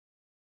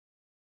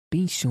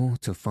Be sure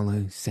to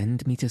follow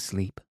Send Me to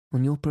Sleep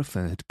on your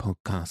preferred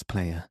podcast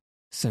player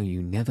so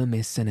you never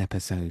miss an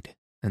episode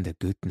and a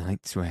good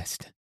night's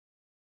rest.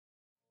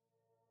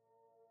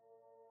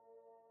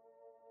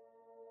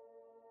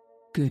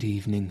 Good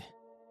evening.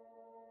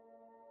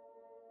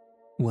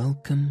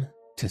 Welcome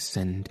to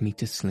Send Me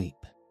to Sleep,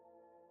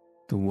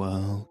 the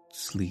world's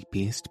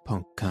sleepiest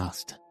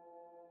podcast.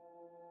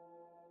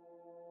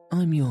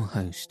 I'm your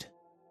host,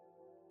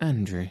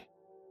 Andrew.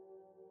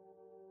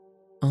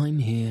 I'm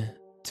here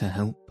to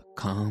help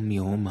calm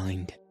your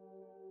mind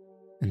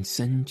and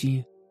send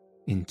you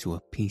into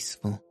a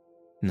peaceful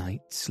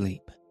night's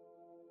sleep.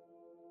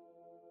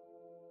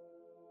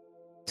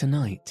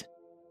 Tonight,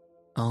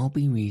 I'll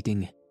be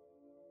reading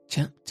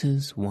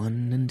chapters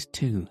 1 and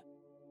 2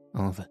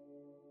 of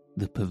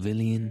The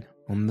Pavilion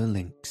on the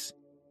Links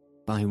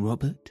by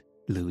Robert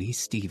Louis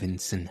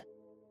Stevenson.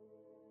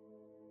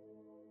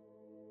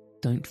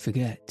 Don't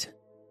forget,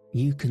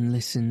 you can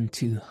listen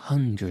to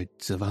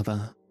hundreds of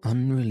other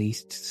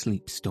unreleased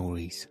sleep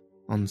stories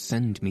on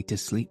Send Me to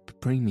Sleep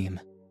Premium.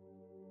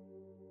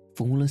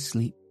 Fall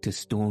asleep to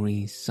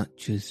stories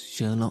such as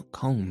Sherlock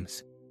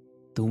Holmes,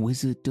 The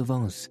Wizard of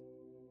Oz,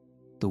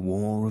 The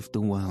War of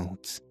the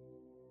Worlds,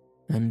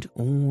 and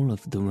all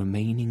of the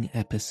remaining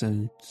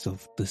episodes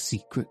of The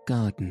Secret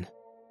Garden.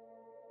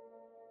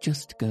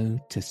 Just go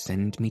to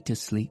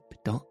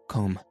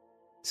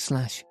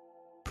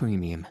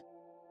sendmetosleep.com/premium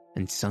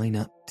and sign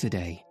up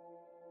today.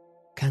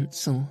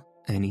 Cancel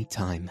any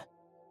time.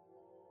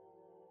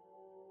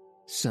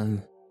 So,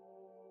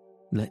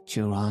 let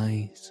your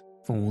eyes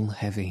fall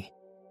heavy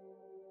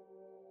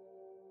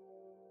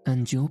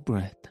and your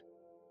breath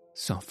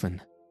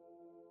soften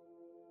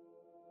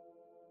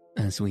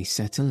as we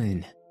settle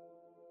in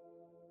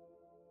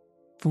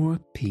for a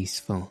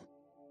peaceful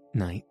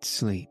night's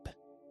sleep.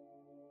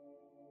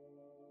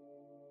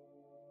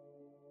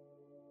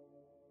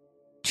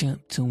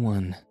 Chapter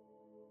 1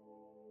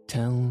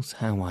 tells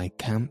how I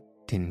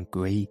camped in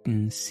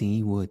Graydon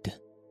Sea Wood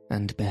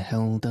and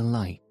beheld a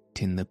light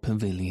in the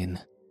pavilion.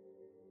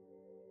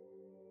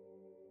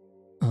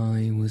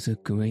 I was a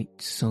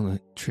great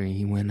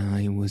solitary when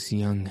I was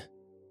young.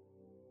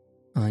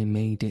 I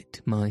made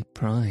it my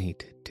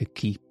pride to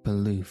keep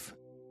aloof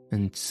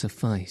and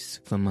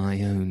suffice for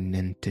my own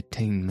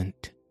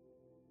entertainment.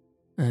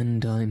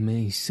 And I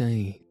may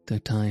say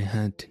that I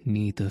had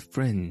neither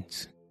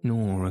friends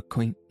nor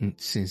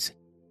acquaintances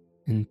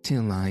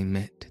until I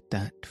met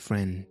that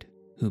friend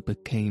who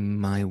became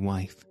my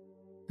wife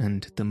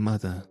and the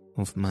mother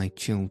of my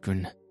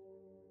children.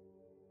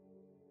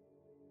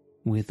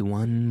 With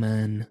one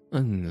man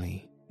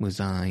only was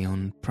I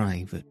on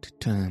private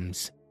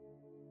terms.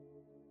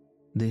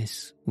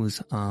 This was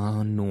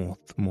R.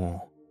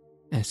 Northmore,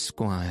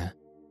 Esquire,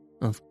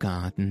 of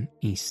Garden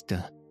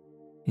Easter,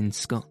 in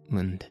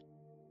Scotland.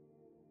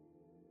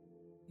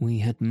 We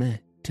had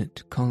met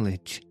at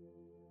college,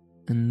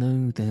 and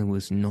though there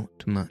was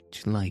not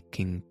much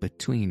liking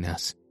between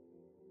us,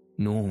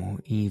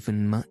 nor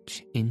even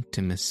much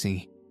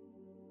intimacy,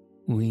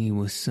 we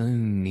were so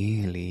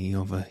nearly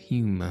of a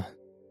humour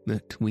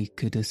that we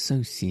could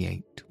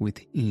associate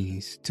with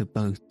ease to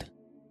both.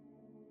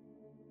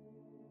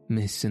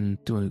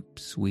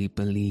 Misanthropes we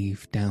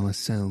believed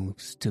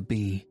ourselves to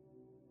be,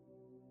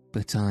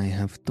 but I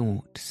have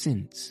thought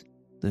since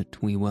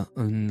that we were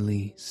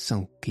only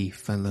sulky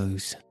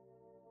fellows.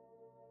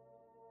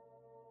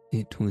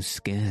 It was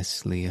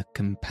scarcely a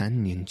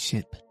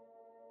companionship,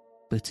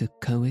 but a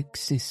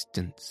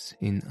coexistence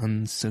in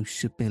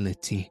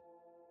unsociability.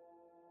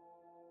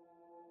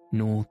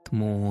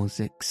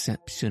 Northmore's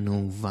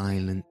exceptional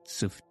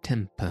violence of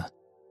temper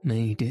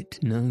made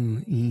it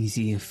no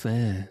easy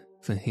affair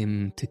for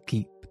him to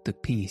keep the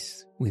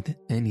peace with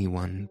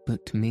anyone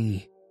but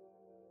me,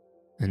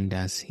 and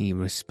as he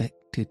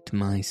respected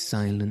my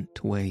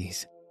silent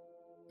ways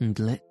and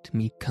let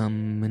me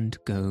come and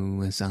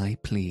go as I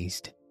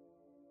pleased,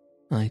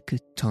 I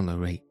could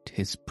tolerate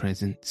his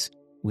presence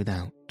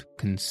without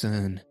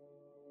concern.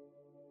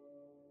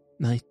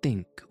 I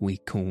think we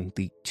called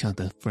each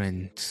other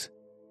friends.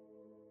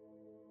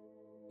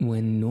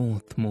 When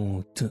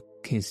Northmore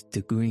took his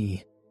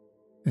degree,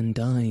 and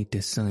I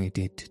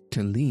decided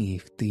to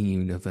leave the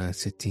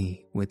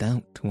university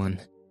without one,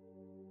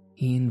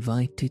 he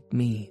invited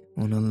me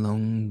on a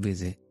long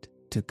visit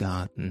to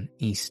Garden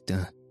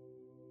Easter,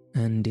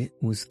 and it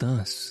was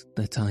thus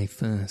that I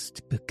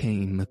first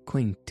became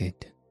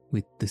acquainted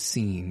with the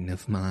scene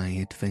of my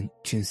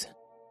adventures.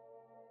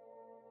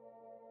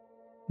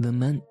 The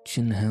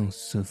mansion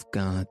house of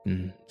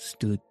Garden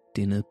stood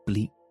in a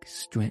bleak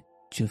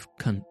stretch of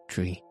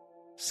country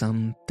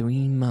some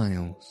 3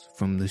 miles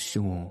from the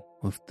shore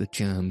of the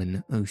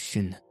German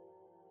Ocean.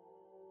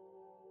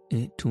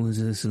 It was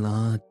as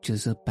large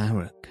as a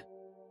barrack,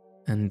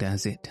 and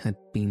as it had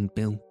been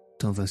built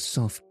of a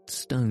soft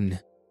stone,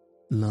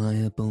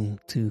 liable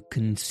to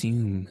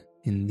consume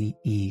in the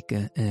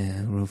eager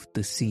air of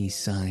the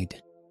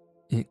seaside,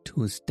 it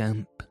was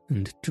damp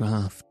and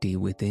draughty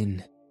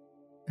within,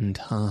 and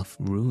half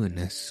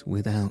ruinous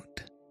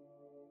without.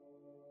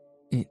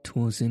 It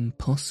was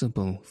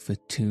impossible for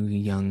two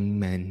young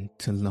men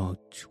to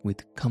lodge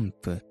with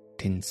comfort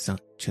in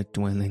such a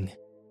dwelling.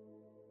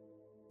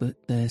 But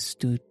there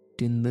stood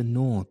in the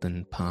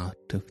northern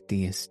part of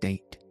the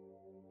estate,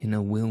 in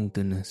a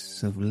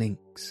wilderness of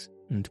links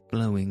and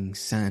blowing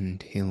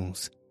sand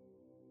hills,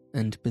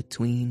 and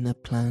between a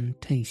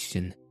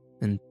plantation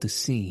and the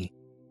sea,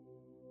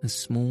 a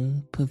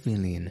small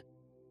pavilion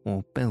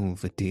or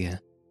belvedere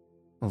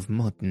of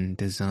modern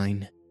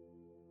design,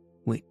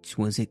 which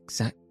was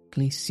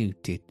exactly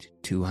suited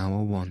to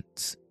our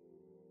wants.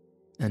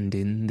 And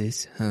in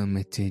this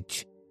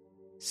hermitage,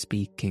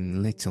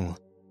 speaking little,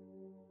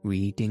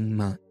 reading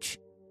much,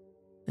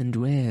 and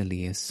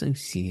rarely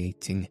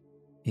associating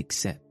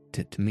except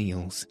at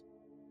meals,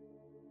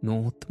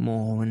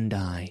 Northmour and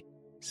I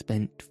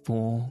spent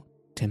 4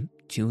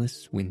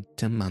 tempestuous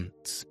winter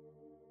months.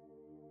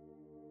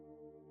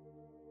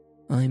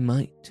 I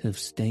might have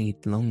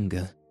stayed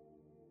longer,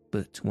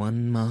 but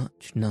one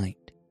March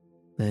night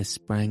there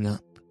sprang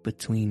up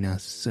between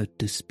us a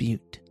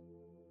dispute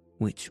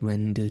which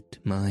rendered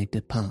my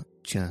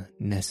departure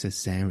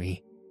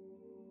necessary.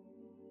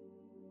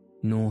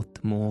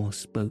 Northmour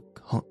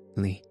spoke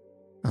hotly,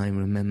 I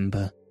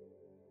remember,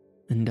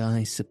 and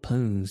I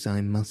suppose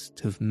I must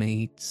have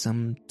made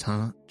some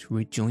tart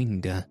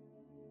rejoinder.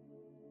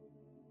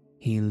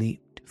 He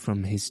leaped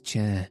from his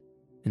chair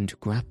and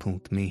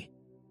grappled me.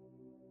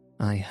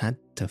 I had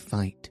to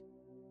fight,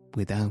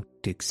 without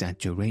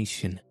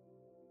exaggeration,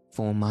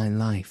 for my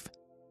life,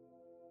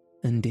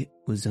 and it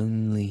was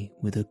only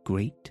with a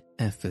great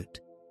effort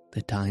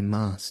that I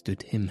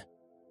mastered him,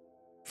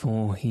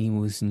 for he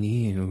was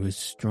near as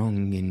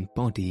strong in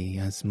body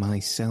as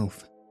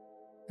myself,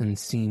 and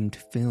seemed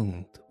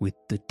filled with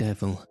the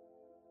devil.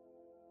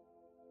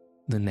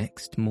 The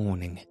next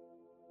morning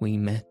we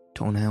met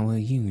on our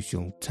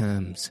usual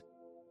terms,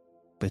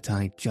 but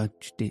I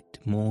judged it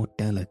more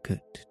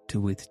delicate to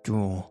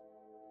withdraw,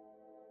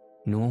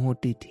 nor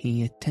did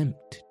he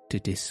attempt to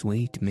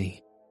dissuade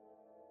me.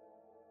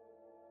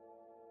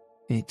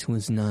 It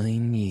was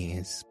 9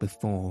 years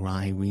before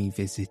I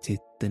revisited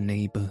the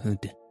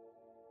neighbourhood.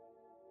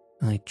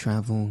 I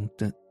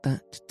travelled at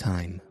that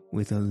time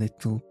with a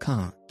little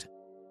cart,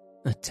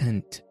 a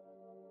tent,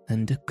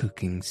 and a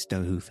cooking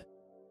stove,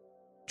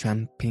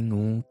 tramping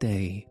all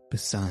day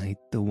beside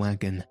the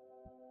wagon,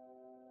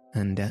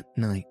 and at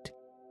night,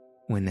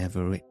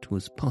 whenever it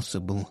was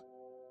possible,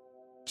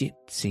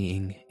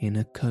 gypsying in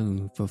a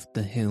cove of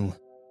the hill,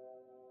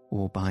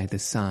 or by the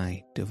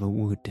side of a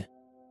wood.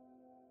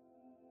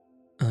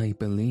 I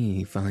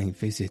believe I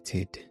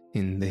visited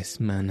in this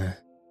manner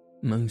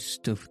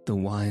most of the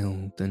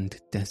wild and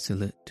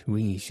desolate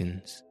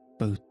regions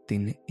both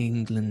in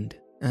England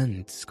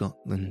and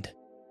Scotland,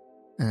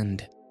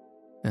 and,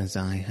 as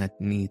I had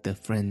neither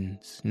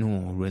friends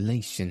nor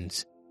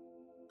relations,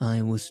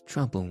 I was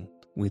troubled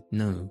with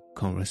no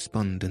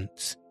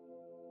correspondence,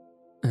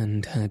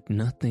 and had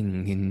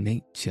nothing in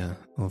nature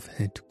of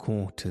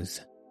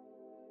headquarters,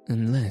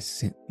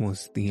 unless it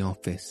was the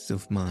office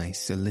of my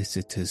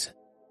solicitors,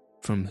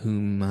 from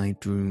whom I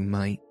drew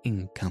my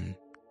income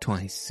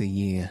twice a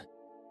year.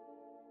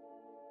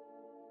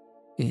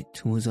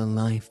 It was a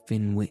life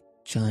in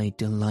which I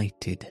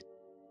delighted,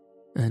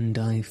 and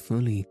I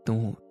fully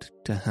thought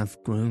to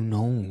have grown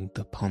old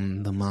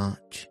upon the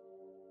march,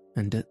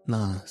 and at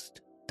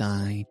last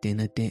died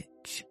in a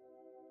ditch.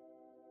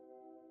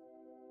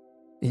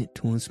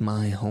 It was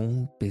my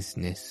whole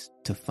business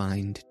to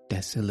find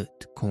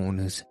desolate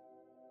corners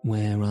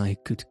where I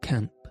could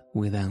camp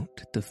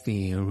without the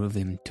fear of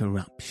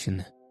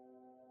interruption,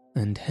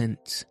 and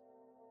hence,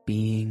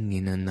 being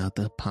in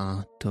another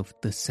part of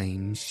the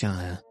same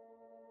shire,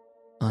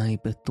 I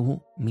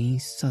bethought me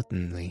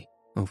suddenly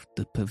of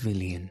the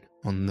pavilion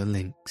on the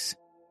links.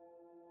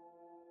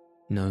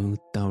 No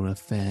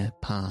thoroughfare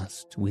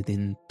passed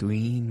within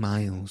 3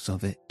 miles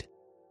of it.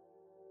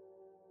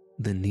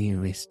 The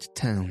nearest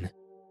town,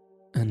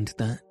 and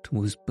that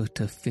was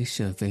but a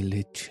fisher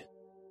village,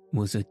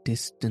 was a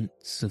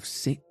distance of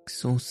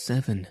 6 or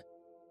 7,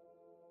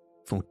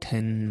 for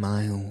 10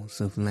 miles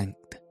of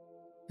length,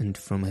 and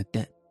from a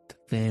depth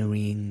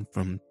varying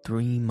from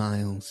 3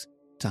 miles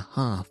to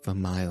half a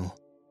mile.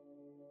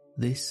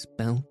 This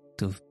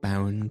belt of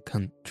barren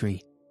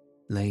country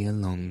lay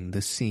along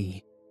the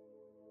sea.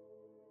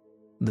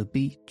 The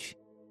beach,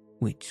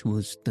 which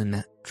was the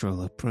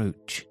natural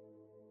approach,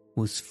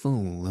 was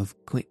full of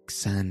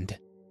quicksand.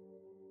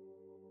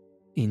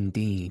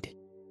 Indeed,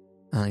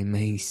 I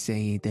may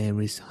say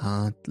there is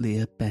hardly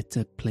a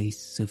better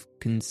place of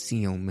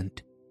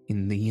concealment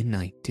in the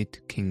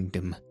United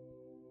Kingdom.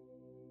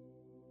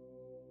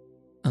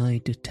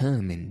 I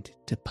determined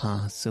to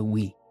pass a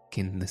week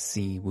in the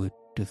seaward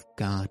of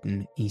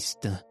Garden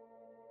Easter,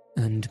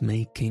 and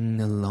making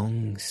a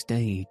long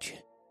stage,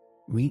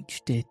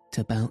 reached it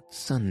about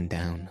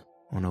sundown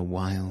on a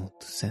wild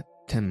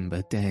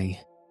September day.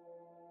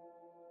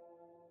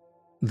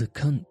 The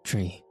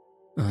country,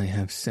 I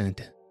have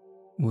said,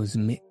 was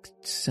mixed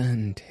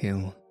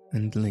sandhill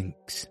and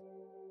links,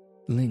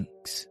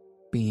 links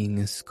being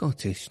a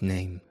Scottish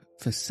name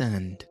for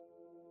sand,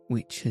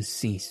 which has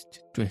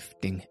ceased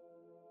drifting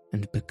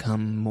and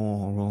become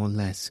more or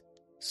less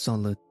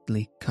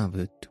solidly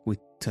covered with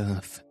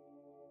turf.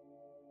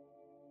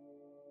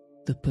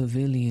 The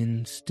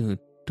pavilion stood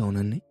on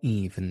an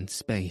even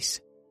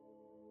space.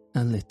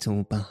 A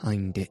little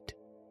behind it,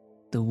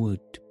 the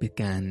wood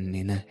began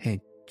in a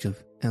hedge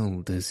of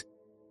elders,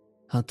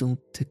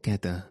 huddled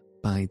together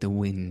by the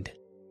wind.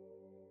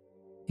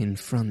 In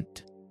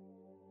front,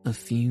 a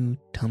few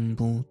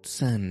tumbled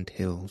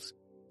sandhills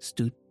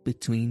stood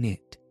between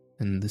it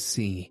and the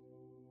sea.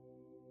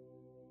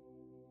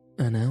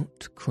 An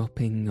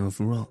outcropping of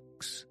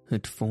rocks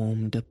had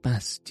formed a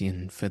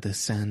bastion for the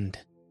sand,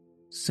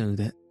 so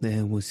that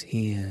there was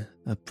here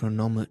a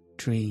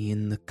promontory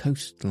in the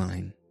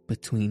coastline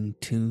between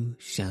two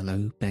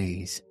shallow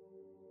bays,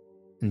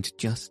 and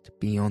just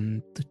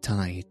beyond the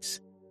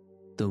tides,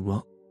 the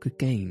rock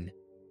again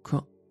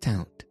cropped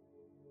out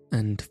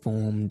and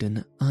formed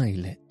an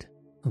islet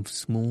of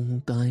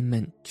small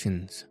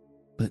dimensions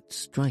but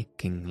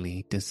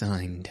strikingly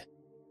designed.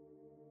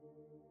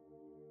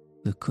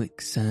 The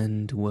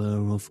quicksand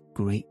were of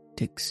great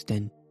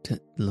extent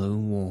at low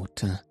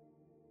water,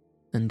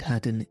 and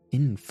had an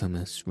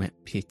infamous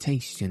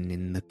reputation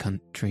in the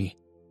country.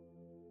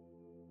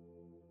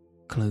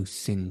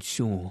 Close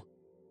inshore,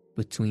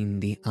 between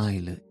the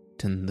islet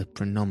and the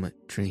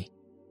promontory,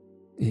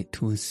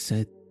 it was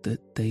said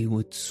that they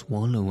would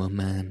swallow a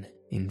man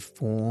in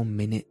 4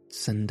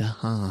 minutes and a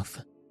half,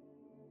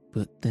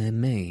 but there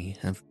may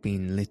have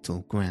been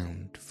little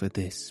ground for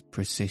this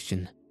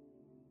precision.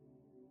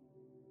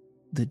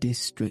 The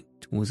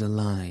district was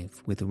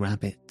alive with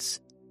rabbits,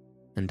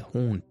 and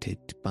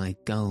haunted by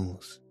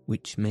gulls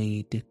which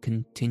made a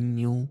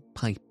continual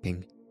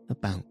piping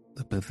about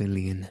the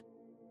pavilion.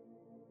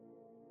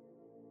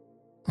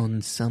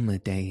 On summer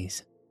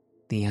days,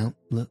 the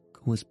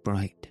outlook was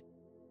bright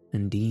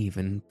and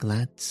even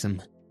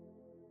gladsome,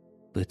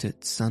 but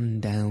at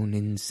sundown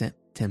in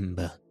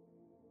September,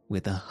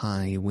 with a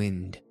high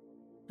wind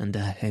and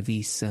a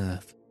heavy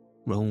surf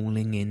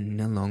rolling in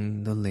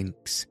along the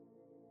links,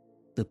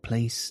 the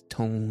place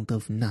told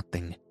of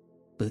nothing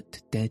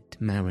but dead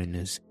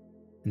mariners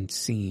and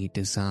sea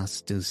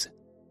disasters.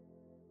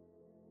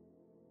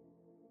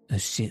 A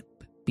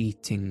ship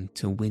beating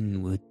to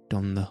windward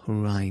on the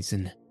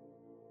horizon,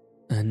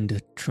 and a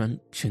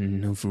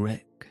truncheon of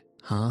wreck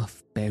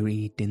half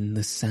buried in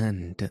the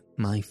sand at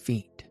my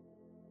feet,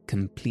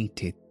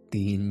 completed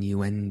the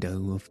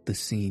innuendo of the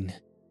scene.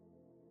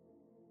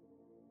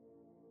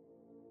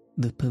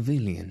 The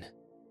pavilion,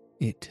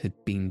 it had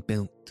been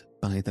built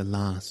by the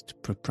last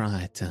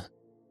proprietor,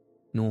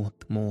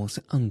 Northmour's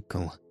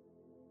uncle,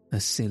 a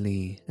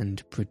silly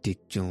and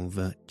prodigal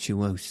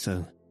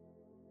virtuoso,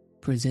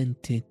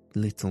 presented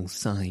little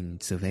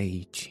signs of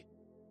age.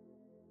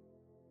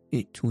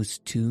 It was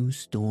 2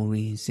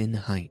 stories in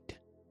height,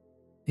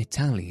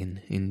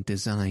 Italian in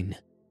design,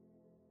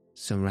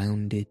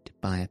 surrounded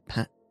by a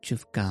patch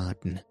of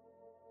garden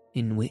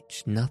in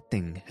which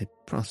nothing had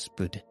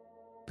prospered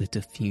but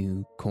a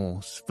few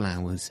coarse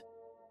flowers,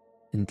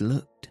 and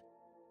looked,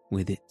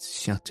 with its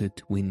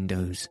shuttered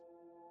windows,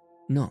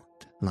 not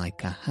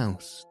like a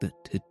house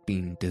that had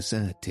been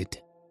deserted,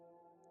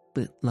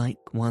 but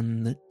like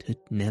one that had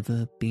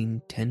never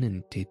been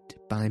tenanted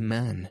by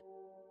man.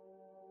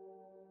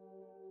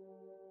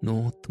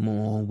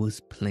 Northmour was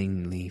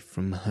plainly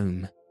from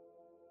home,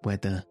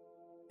 whether,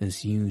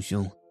 as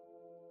usual,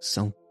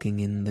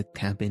 sulking in the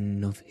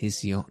cabin of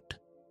his yacht,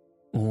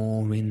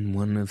 or in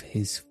one of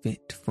his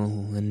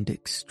fitful and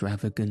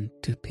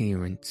extravagant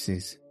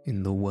appearances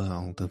in the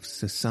world of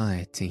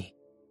society.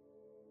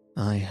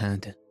 I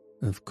had,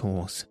 of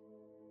course,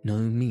 no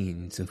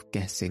means of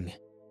guessing.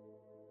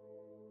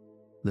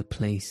 The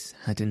place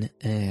had an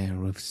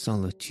air of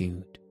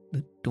solitude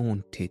that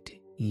daunted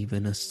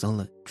even a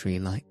solitary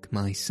like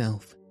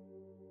myself.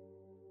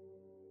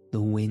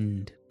 The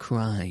wind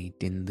cried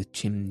in the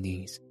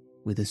chimneys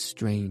with a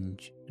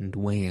strange and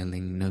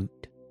wailing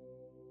note,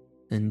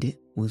 and it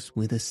was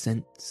with a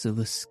sense of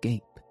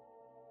escape,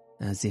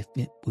 as if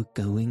it were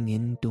going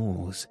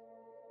indoors,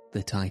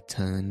 that I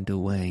turned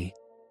away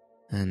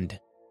and,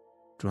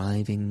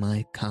 driving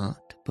my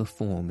cart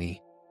before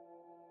me,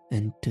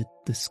 entered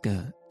the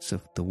skirts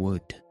of the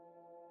wood.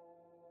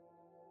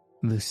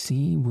 The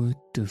seaward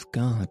of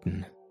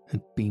garden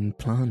had been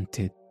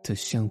planted to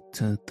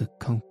shelter the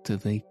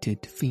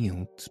cultivated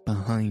fields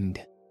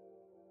behind,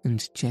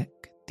 and check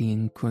the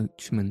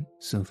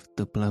encroachments of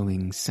the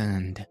blowing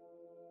sand.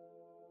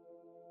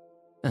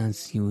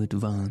 As you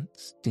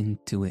advanced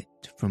into it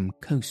from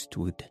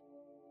coastward,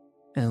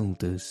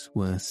 elders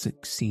were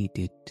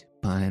succeeded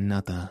by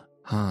another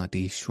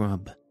hardy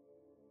shrub,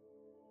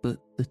 but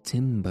the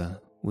timber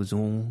was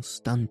all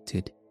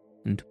stunted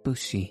and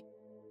bushy.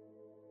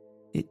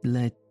 It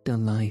led a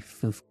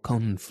life of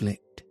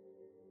conflict.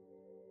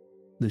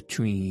 The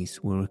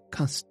trees were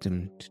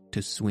accustomed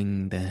to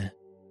swing there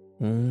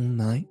all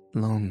night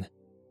long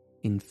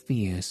in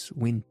fierce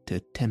winter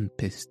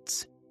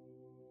tempests,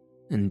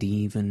 and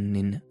even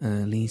in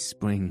early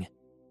spring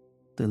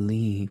the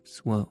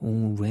leaves were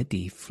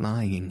already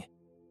flying,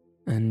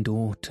 and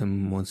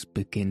autumn was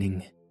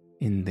beginning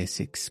in this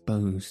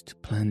exposed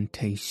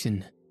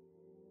plantation.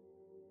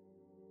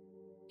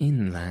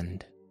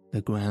 Inland,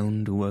 the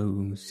ground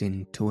rose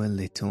into a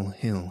little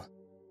hill,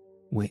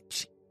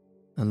 which,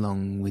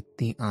 along with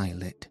the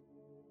islet,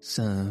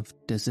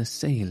 served as a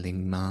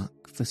sailing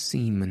mark for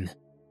seamen.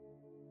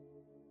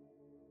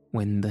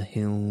 When the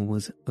hill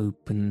was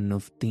open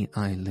of the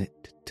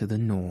islet to the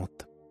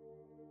north,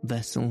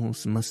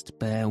 vessels must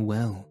bear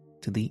well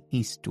to the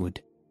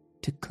eastward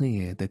to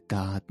clear the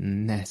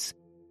garden ness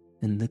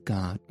and the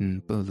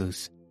garden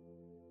bullers.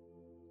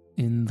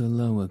 In the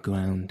lower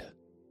ground,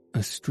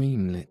 a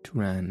streamlet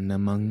ran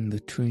among the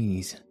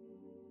trees,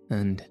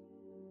 and,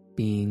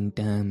 being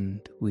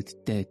dammed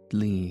with dead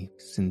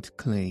leaves and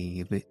clay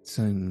of its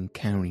own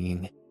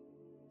carrying,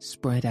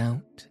 spread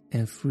out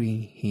every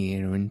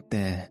here and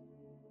there,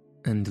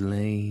 and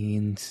lay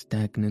in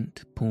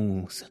stagnant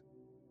pools.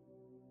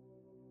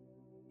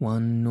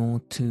 One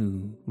or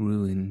two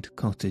ruined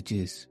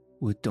cottages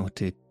were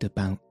dotted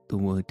about the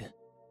wood,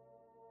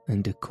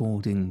 and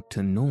according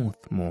to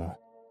Northmour,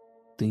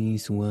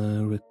 these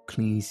were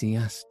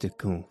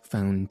ecclesiastical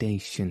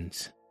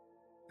foundations,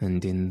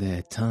 and in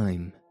their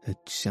time had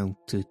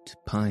sheltered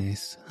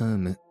pious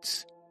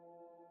hermits.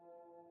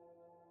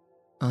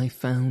 I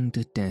found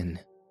a den,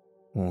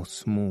 or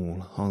small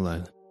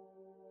hollow,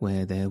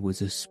 where there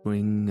was a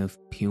spring of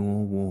pure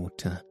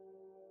water,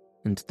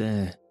 and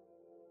there,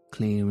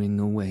 clearing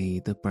away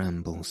the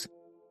brambles,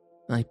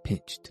 I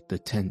pitched the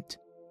tent,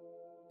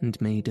 and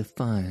made a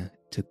fire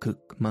to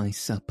cook my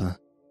supper.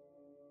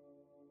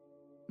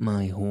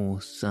 My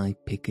horse I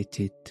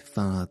picketed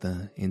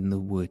farther in the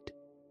wood,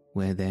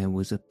 where there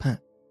was a patch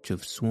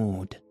of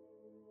sward.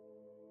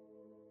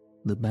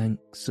 The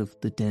banks of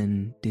the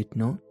den did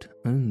not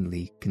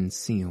only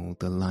conceal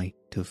the light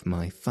of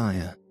my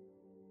fire,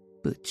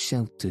 but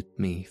sheltered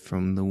me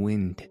from the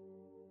wind,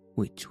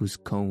 which was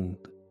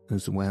cold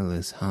as well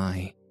as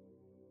high.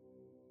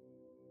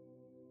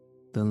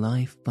 The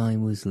life I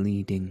was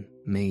leading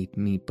made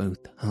me both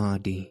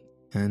hardy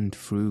and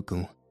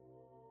frugal.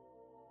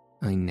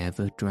 I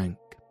never drank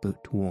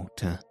but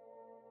water,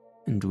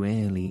 and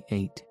rarely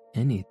ate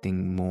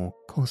anything more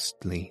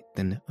costly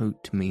than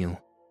oatmeal,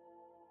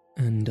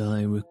 and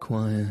I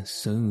require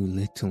so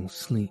little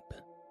sleep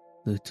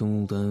that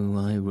although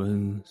I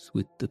rose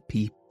with the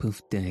peep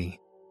of day,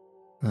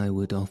 I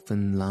would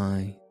often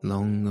lie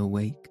long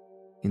awake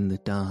in the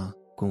dark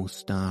or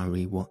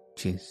starry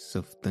watches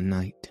of the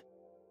night.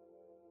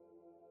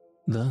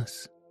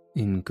 Thus,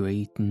 in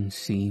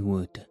Graydon-sea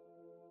Wood,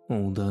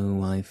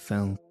 although I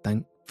fell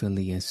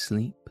thankfully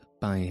asleep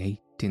by 8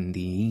 in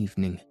the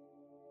evening,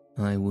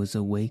 I was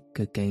awake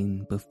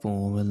again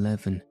before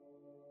 11,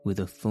 with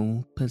a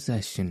full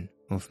possession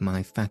of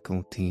my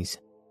faculties,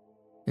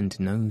 and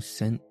no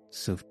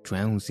sense of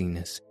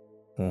drowsiness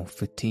or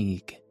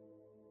fatigue.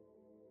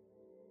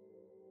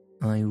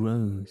 I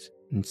rose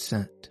and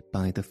sat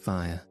by the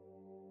fire,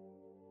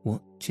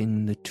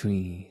 watching the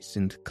trees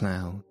and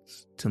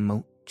clouds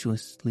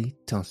tumultuously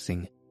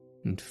tossing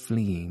and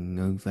fleeing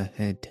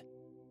overhead,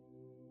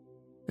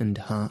 and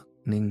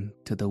hearkening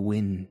to the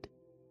wind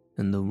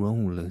and the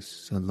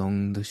rollers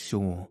along the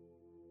shore,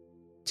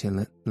 till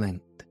at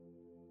length,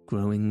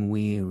 growing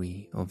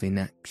weary of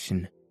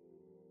inaction,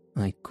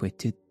 I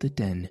quitted the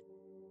den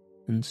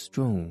and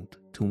strolled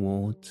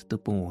towards the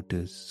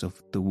borders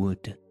of the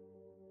wood.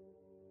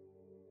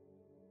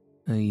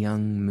 A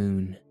young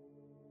moon,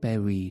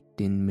 buried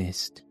in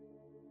mist,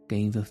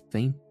 gave a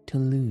faint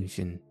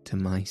illusion to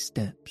my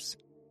steps,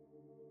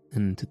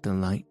 and the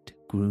light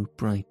grew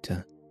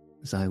brighter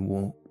as I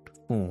walked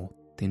forth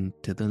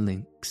into the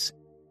links.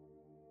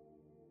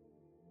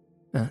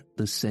 At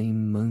the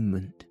same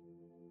moment,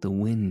 the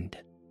wind,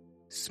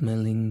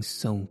 smelling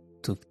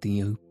salt of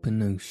the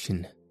open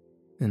ocean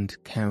and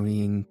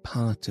carrying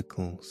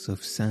particles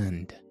of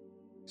sand,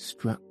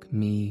 struck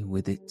me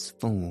with its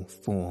full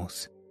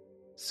force,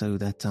 so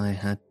that I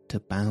had to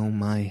bow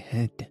my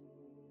head.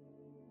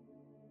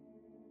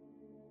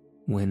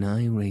 When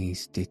I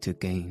raised it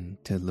again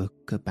to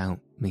look about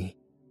me,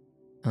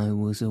 I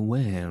was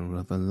aware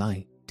of a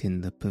light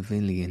in the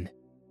pavilion.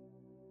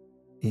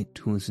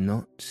 It was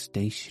not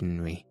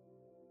stationary,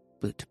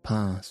 but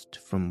passed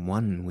from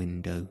one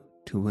window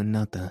to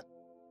another,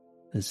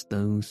 as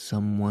though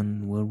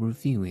someone were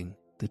reviewing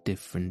the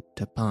different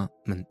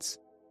apartments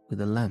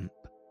with a lamp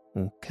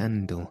or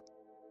candle.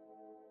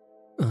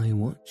 I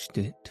watched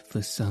it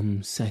for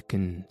some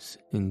seconds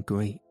in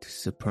great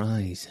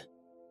surprise.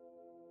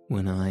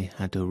 When I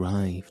had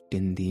arrived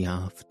in the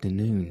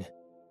afternoon,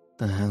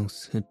 the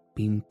house had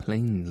been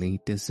plainly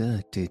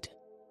deserted.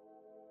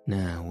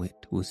 Now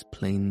it was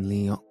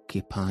plainly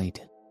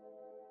occupied.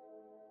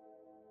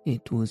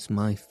 It was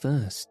my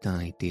first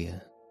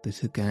idea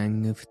that a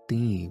gang of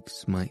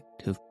thieves might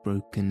have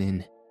broken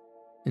in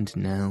and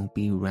now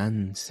be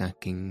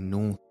ransacking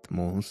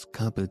Northmour's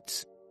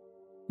cupboards,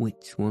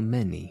 which were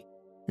many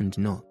and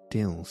not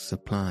ill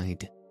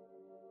supplied.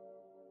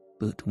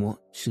 But what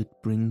should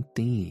bring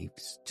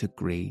thieves to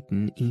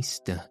Graydon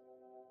Easter?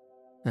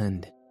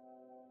 And,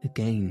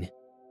 again,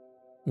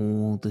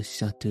 all the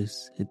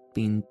shutters had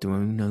been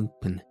thrown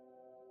open,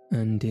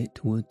 and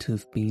it would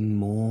have been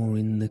more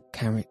in the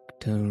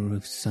character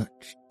of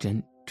such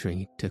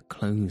gentry to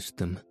close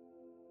them.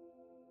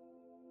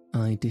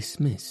 I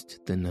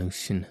dismissed the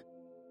notion,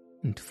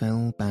 and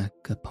fell back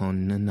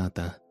upon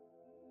another.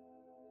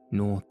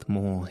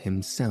 Northmour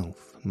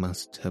himself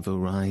must have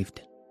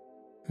arrived,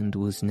 and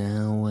was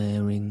now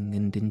airing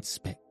and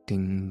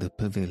inspecting the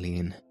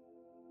pavilion.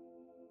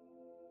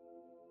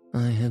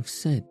 I have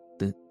said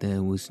that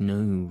there was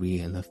no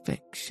real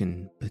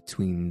affection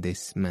between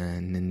this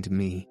man and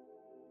me,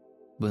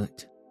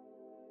 but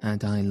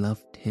had I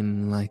loved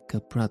him like a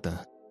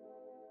brother,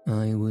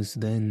 I was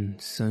then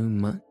so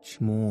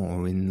much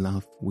more in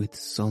love with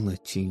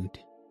solitude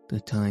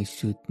that I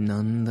should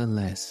none the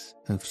less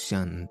have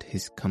shunned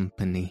his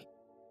company.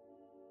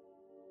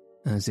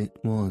 As it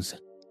was,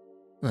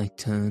 I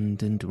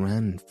turned and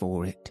ran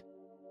for it,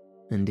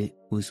 and it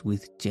was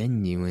with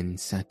genuine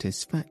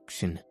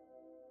satisfaction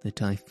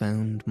that I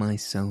found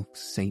myself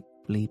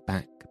safely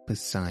back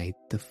beside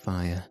the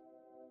fire.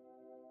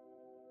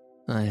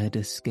 I had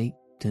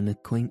escaped an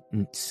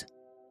acquaintance.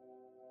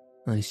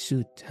 I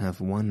should have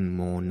one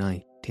more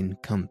night in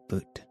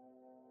comfort.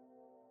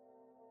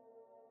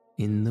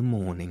 In the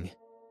morning,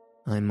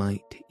 I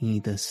might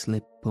either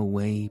slip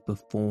away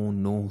before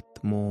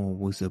Northmour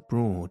was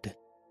abroad,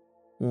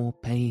 or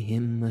pay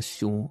him a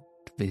short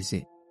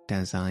visit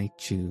as I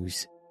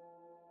choose.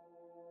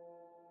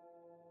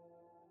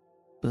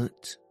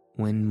 But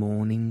when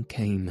morning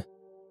came,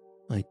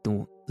 I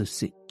thought the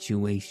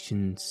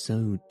situation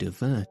so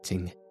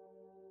diverting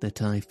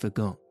that I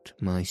forgot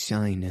my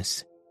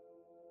shyness.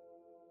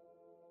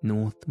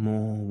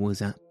 Northmour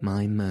was at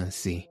my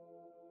mercy.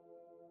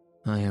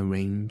 I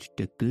arranged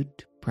a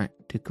good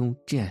practical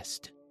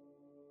jest,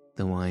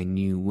 though I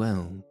knew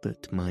well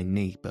that my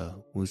neighbour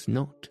was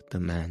not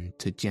the man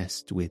to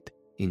jest with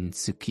in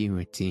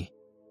security,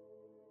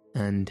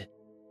 and,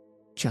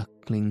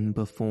 chuckling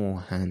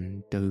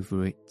beforehand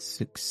over its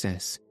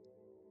success,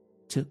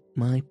 took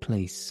my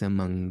place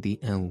among the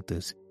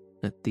elders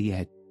at the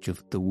edge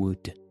of the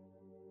wood,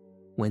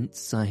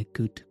 whence I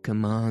could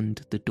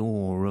command the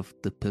door of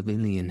the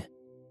pavilion.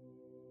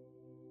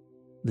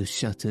 The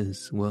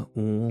shutters were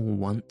all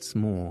once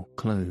more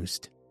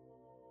closed,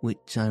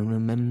 which I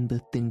remember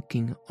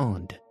thinking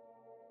odd,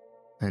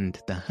 and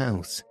the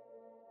house,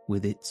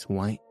 with its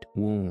white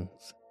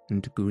walls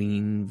and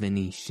green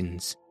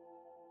Venetians,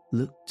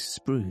 looked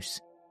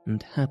spruce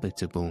and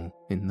habitable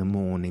in the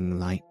morning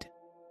light.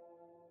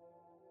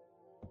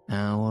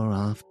 Hour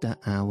after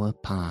hour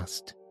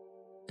passed,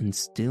 and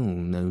still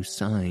no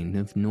sign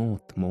of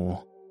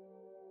Northmour.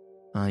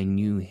 I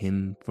knew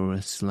him for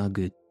a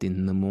sluggard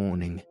in the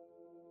morning,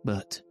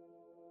 but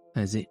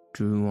as it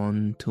drew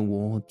on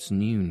towards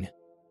noon,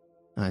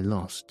 I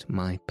lost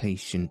my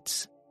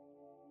patience.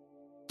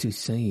 To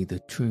say the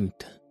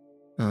truth,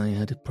 I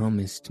had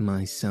promised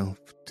myself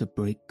to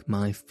break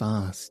my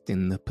fast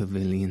in the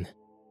pavilion,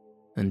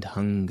 and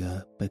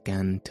hunger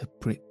began to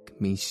prick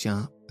me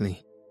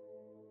sharply.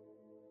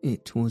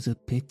 It was a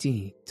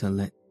pity to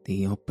let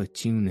the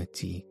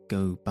opportunity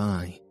go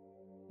by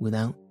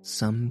without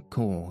some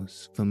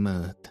cause for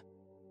mirth.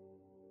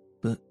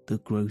 But the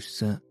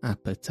grosser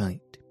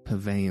appetite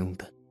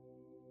prevailed,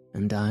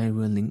 and I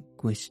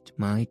relinquished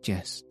my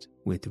jest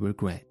with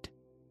regret,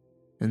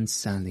 and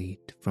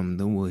sallied from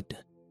the wood.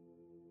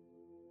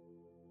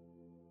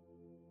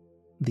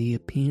 The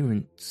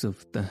appearance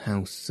of the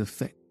house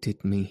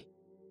affected me,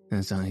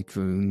 as I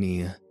drew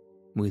near,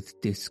 with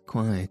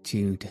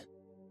disquietude.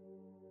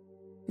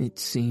 It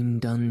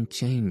seemed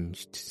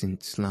unchanged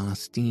since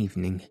last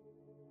evening,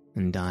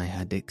 and I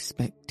had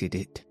expected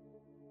it,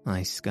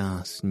 I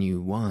scarce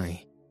knew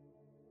why,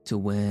 to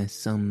wear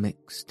some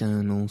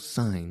external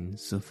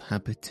signs of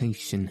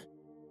habitation.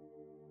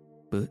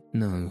 But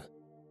no,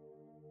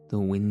 the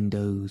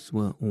windows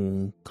were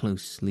all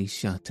closely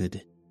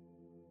shuttered,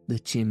 the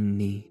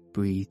chimney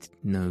breathed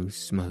no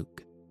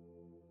smoke,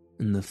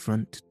 and the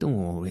front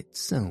door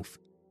itself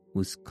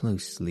was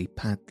closely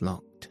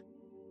padlocked.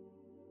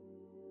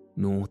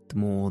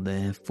 Northmour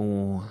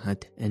therefore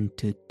had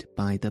entered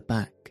by the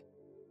back.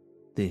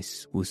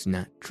 This was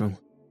natural,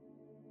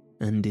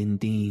 and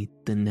indeed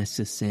the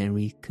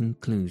necessary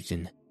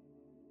conclusion,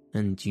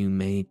 and you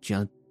may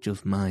judge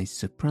of my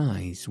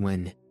surprise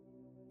when,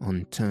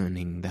 on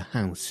turning the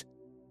house,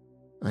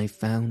 I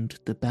found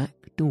the back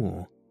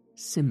door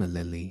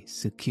similarly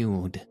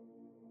secured.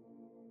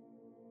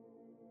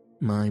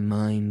 My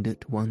mind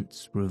at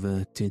once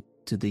reverted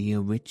to the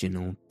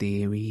original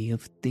theory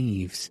of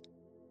thieves,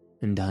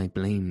 and I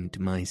blamed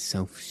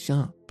myself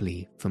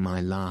sharply for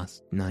my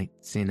last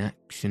night's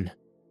inaction.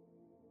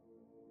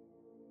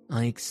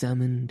 I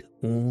examined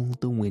all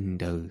the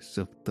windows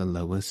of the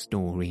lower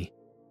story,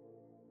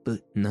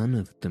 but none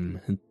of them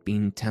had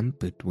been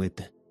tampered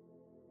with.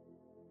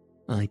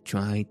 I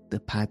tried the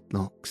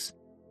padlocks,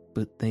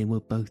 but they were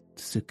both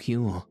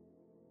secure.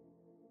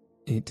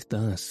 It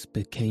thus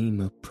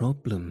became a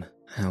problem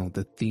how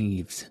the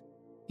thieves,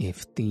 if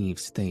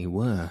thieves they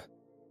were,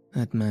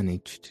 had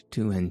managed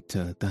to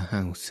enter the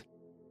house,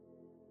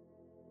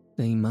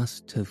 They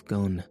must have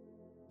gone,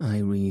 I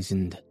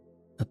reasoned,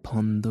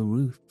 upon the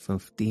roof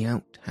of the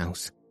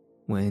outhouse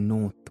where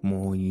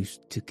Northmour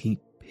used to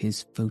keep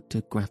his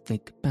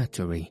photographic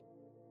battery,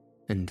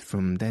 and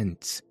from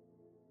thence,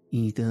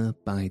 either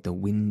by the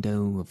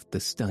window of the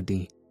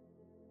study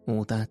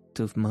or that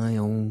of my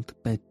old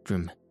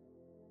bedroom,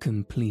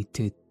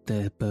 completed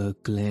their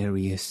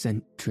burglarious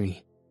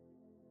entry.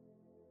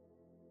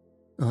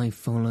 I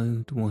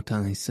followed what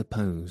I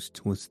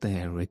supposed was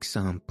their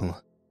example,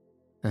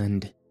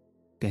 and,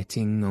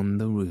 getting on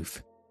the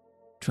roof,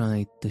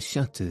 tried the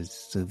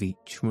shutters of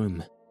each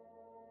room.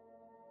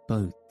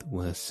 Both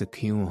were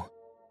secure,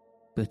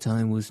 but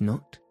I was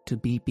not to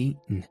be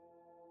beaten,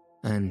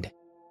 and,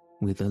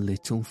 with a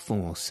little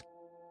force,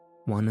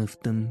 one of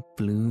them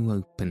flew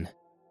open,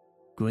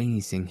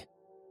 grazing,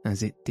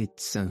 as it did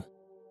so,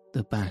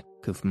 the back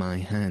of my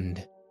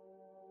hand.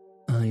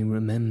 I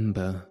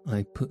remember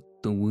I put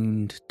the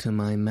wound to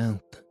my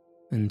mouth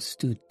and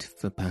stood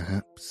for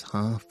perhaps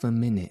half a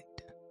minute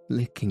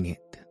licking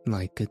it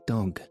like a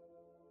dog,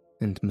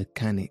 and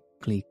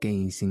mechanically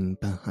gazing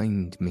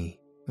behind me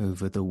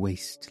over the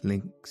waste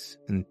links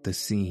and the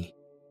sea.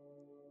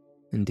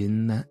 And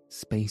in that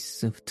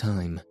space of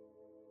time,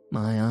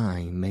 my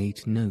eye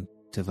made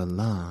note of a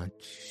large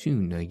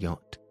schooner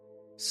yacht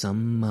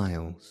some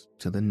miles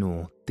to the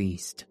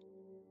northeast.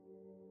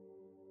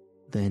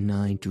 Then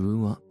I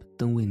drew up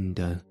the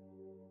window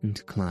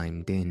and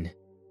climbed in.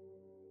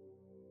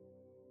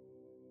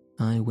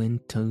 I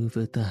went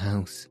over the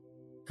house,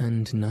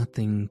 and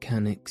nothing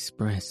can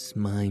express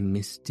my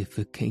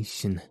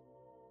mystification.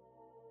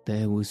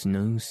 There was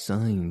no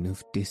sign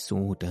of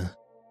disorder,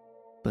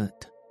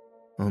 but,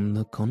 on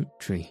the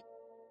contrary,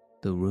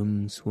 the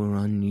rooms were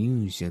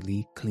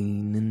unusually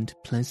clean and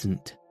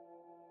pleasant.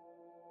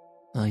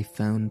 I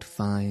found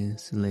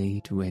fires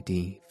laid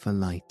ready for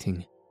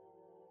lighting,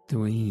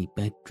 3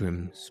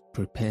 bedrooms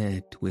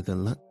prepared with a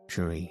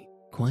luxury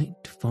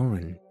quite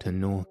foreign to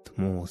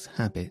Northmour's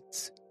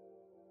habits,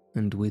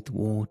 and with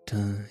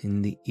water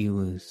in the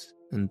ewers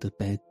and the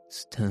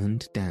beds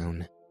turned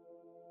down,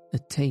 a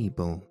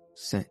table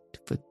set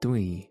for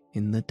 3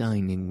 in the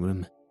dining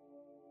room,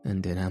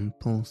 and an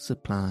ample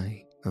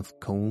supply of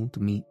cold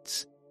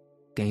meats,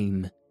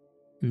 game,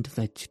 and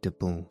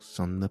vegetables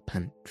on the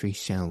pantry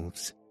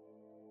shelves.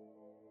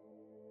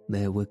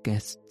 There were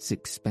guests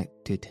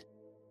expected,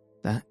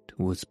 that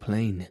was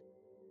plain.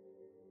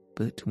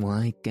 But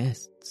why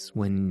guests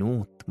when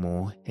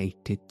Northmour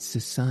hated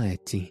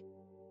society?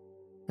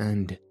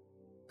 And,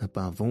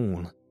 above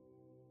all,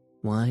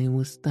 why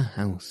was the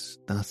house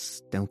thus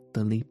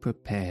stealthily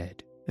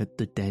prepared at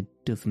the dead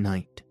of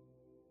night?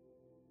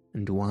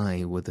 And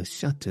why were the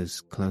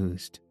shutters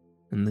closed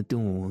and the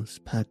doors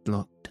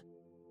padlocked?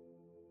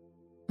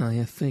 I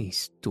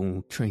effaced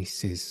all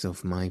traces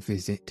of my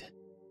visit,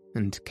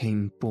 and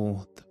came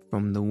forth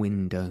from the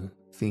window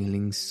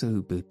feeling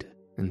sobered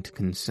and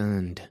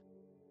concerned.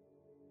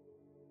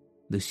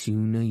 The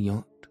schooner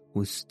yacht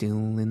was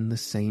still in the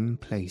same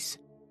place,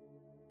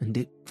 and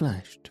it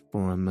flashed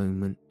for a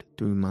moment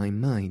through my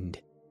mind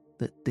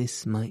that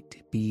this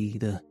might be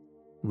the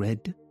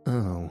Red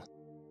Earl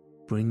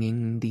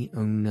bringing the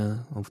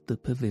owner of the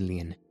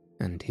pavilion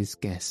and his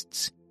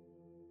guests.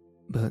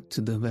 But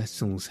the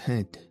vessel's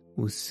head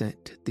was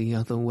set the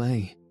other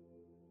way.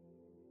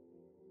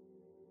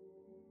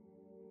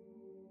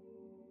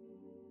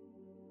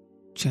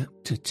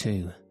 Chapter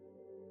 2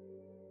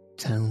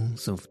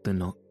 tells of the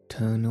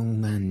nocturnal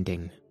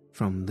landing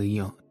from the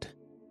yacht.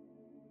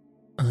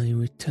 I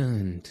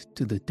returned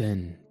to the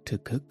den to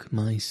cook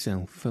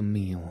myself a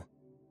meal,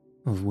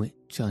 of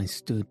which I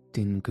stood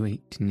in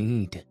great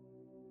need,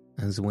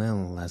 as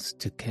well as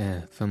to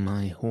care for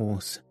my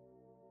horse,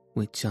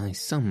 which I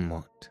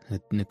somewhat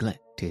had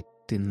neglected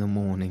in the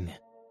morning.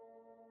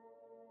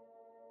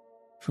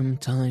 From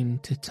time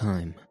to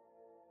time,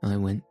 I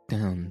went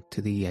down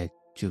to the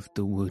edge of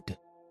the wood,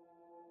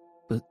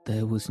 but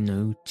there was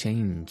no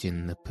change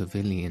in the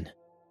pavilion,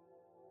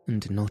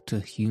 and not a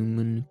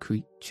human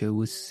creature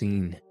was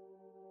seen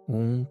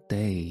all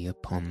day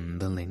upon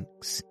the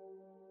links.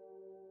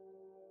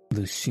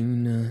 The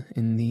schooner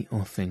in the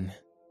offing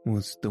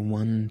was the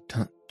one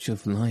touch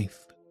of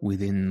life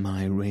within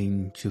my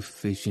range of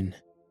vision.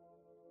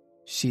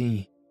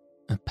 She,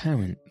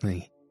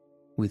 apparently,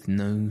 with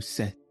no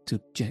set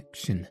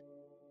objection,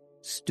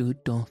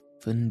 stood off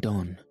and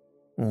on,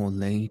 or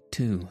lay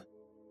to,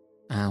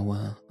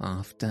 hour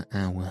after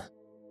hour.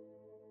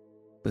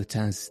 But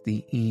as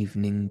the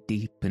evening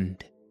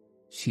deepened,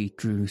 she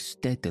drew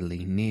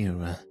steadily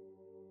nearer.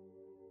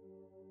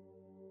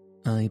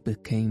 I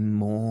became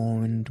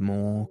more and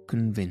more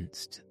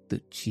convinced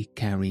that she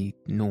carried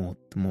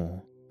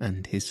Northmour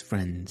and his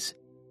friends,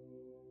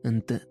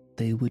 and that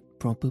they would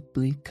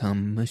probably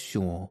come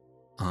ashore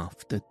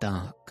after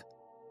dark,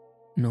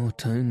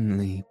 not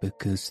only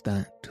because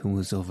that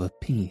was of a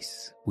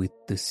piece with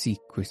the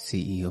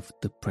secrecy of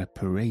the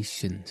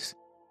preparations,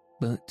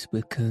 but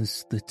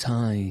because the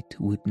tide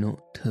would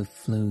not have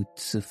flowed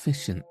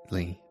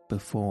sufficiently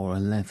before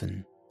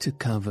 11 to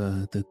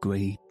cover the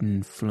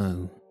Graden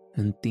flow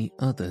and the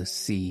other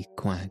sea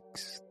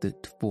quags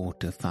that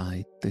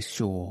fortified the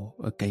shore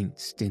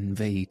against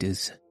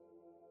invaders.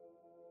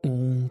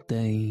 All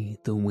day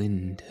the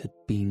wind had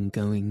been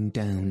going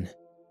down,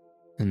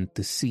 and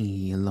the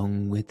sea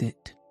along with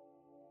it,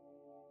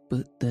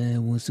 but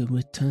there was a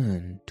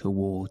return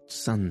towards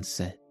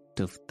sunset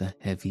of the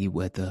heavy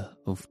weather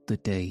of the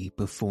day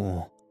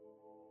before.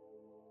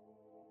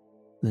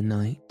 The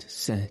night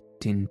set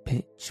in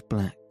pitch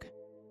black.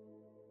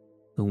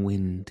 The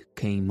wind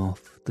came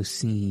off the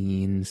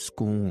sea in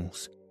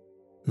squalls,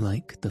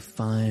 like the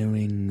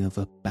firing of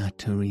a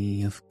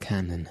battery of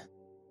cannon.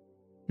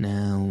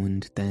 Now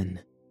and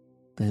then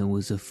there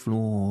was a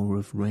flaw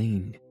of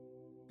rain,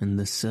 and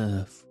the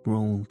surf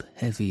rolled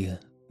heavier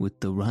with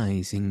the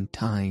rising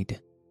tide.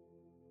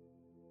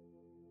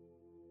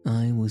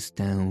 I was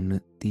down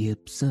at the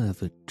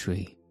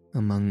observatory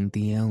among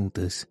the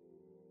elders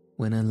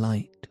when a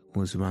light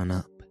was run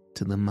up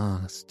to the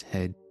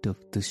masthead of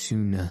the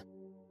schooner,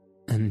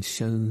 and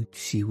showed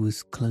she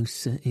was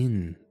closer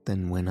in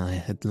than when I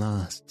had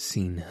last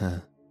seen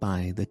her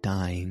by the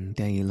dying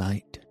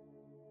daylight.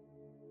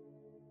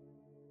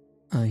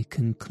 I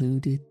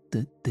concluded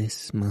that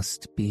this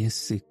must be a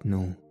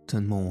signal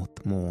to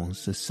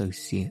Northmour's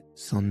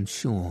associates on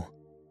shore,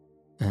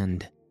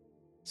 and,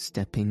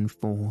 stepping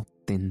forth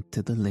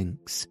into the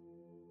links,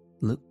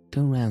 looked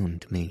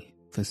around me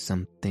for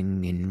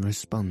something in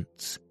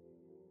response.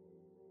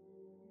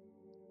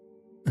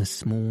 A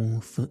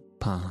small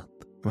footpath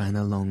ran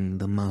along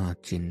the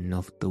margin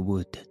of the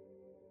wood,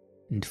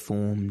 and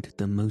formed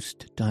the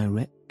most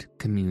direct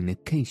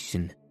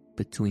communication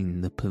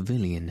between the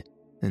pavilion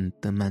and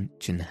the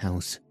mansion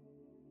house.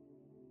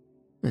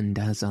 And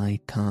as I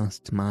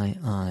cast my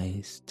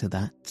eyes to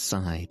that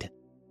side,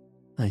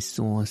 I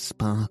saw a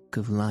spark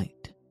of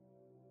light,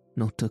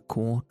 not a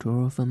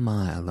quarter of a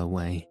mile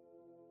away,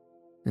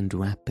 and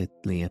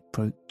rapidly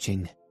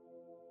approaching.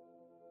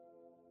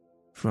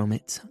 From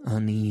its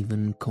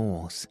uneven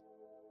course,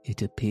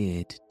 it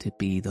appeared to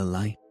be the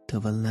light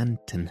of a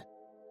lantern,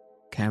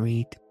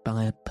 carried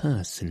by a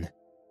person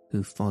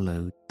who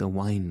followed the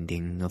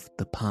winding of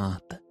the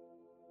path,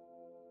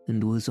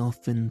 and was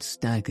often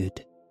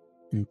staggered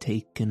and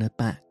taken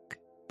aback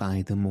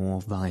by the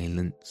more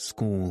violent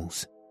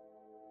squalls.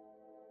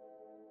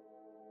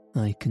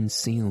 I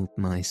concealed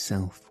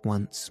myself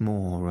once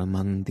more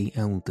among the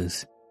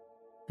elders,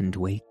 and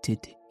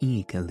waited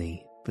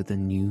eagerly for the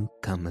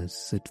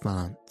newcomer's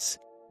advance.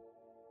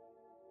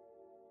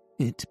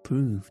 It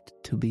proved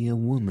to be a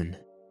woman,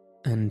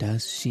 and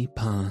as she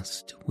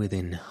passed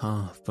within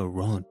half a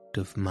rod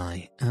of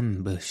my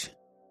ambush,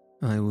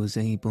 I was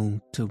able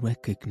to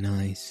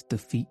recognize the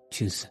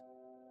features.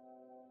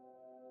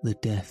 The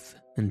deaf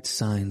and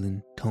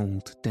silent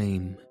old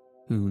dame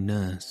who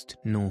nursed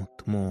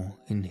Northmour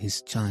in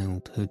his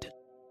childhood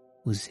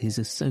was his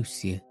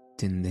associate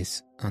in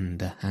this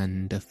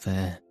underhand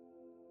affair.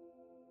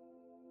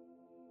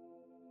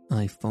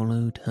 I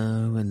followed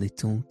her a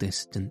little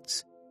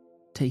distance,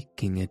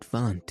 taking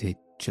advantage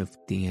of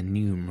the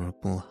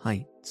innumerable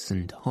heights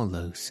and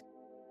hollows,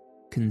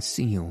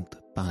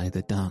 concealed by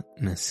the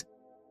darkness,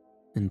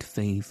 and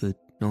favoured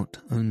not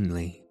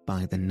only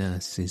by the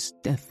nurse's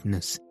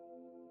deafness,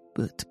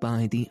 but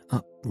by the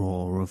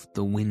uproar of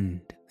the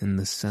wind and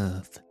the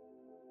surf.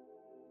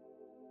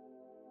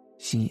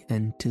 She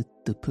entered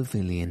the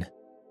pavilion,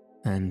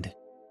 and,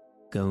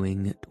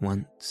 going at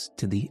once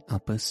to the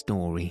upper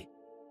story,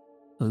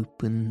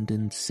 opened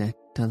and set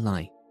a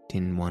light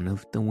in one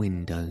of the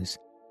windows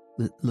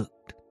that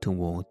looked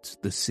towards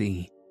the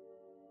sea.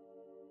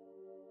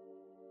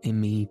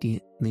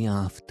 Immediately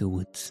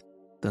afterwards,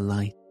 the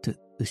light at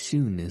the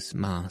schooner's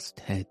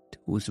masthead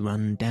was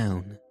run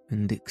down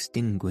and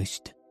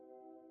extinguished.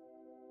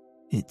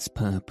 Its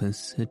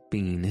purpose had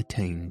been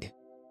attained,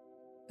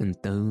 and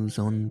those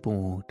on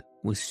board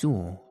were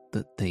sure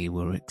that they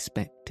were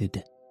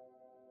expected.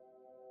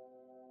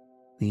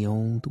 The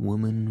old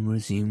woman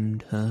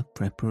resumed her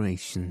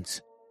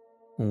preparations,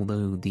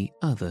 although the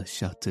other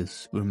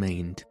shutters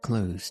remained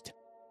closed.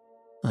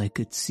 I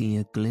could see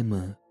a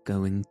glimmer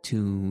going to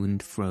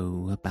and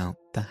fro about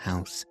the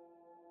house,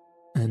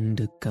 and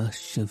a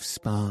gush of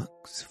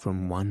sparks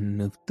from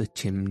one of the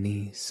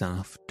chimneys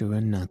after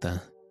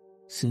another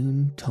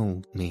soon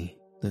told me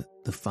that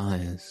the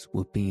fires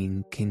were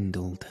being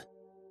kindled.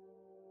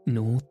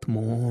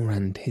 Northmour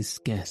and his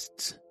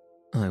guests,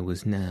 I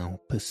was now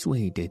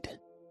persuaded,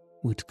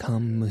 would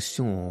come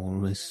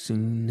ashore as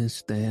soon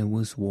as there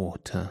was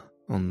water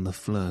on the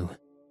floe.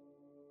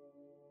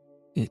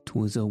 It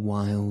was a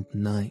wild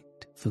night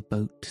for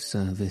boat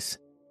service,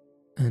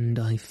 and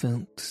I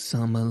felt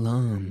some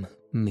alarm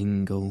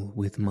mingle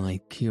with my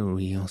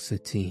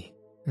curiosity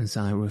as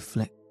I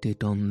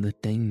reflected on the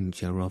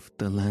danger of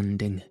the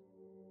landing.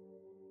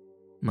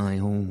 My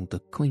old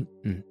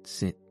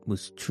acquaintance, it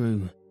was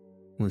true,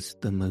 was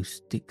the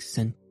most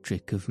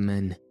eccentric of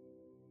men,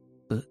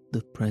 but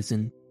the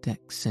present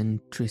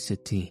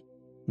eccentricity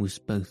was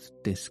both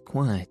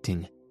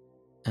disquieting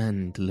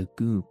and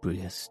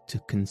lugubrious to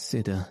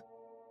consider.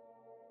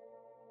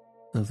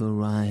 A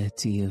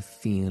variety of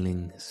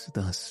feelings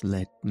thus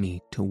led me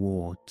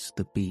towards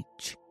the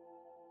beach,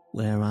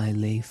 where I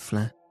lay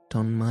flat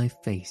on my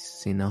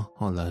face in a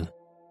hollow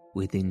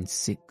within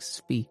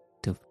 6 feet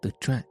of the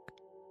track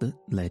that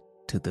led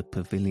to the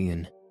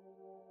pavilion.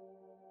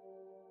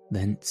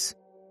 Thence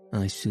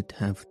I should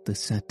have the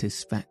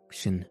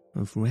satisfaction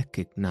of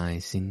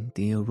recognizing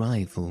the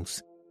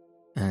arrivals,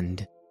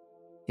 and,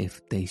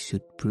 if they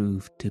should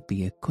prove to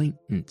be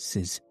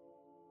acquaintances,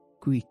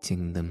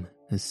 greeting them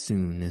as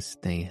soon as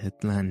they had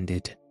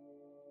landed.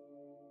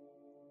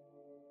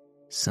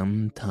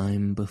 Some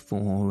time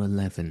before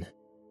 11,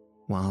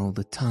 while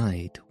the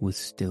tide was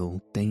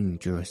still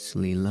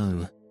dangerously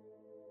low,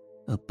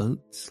 a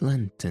boat's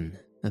lantern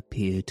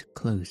appeared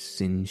close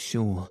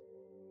inshore,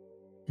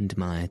 and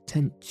my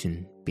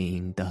attention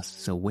being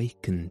thus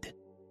awakened,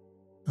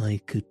 I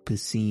could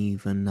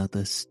perceive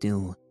another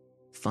still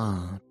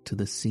far to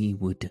the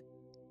seaward,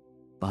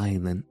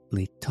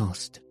 violently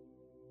tossed,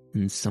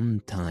 and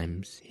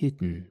sometimes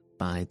hidden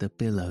by the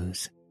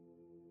billows.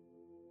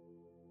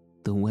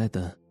 The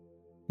weather,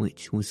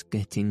 which was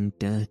getting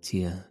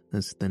dirtier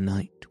as the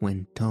night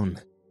went on,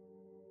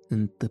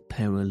 and the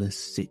perilous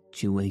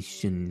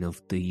situation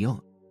of the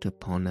yacht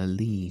upon a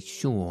lee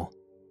shore,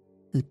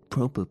 had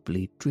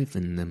probably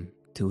driven them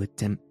to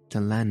attempt a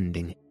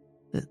landing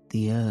at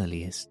the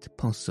earliest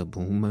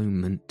possible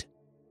moment.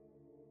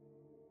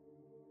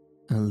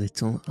 A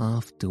little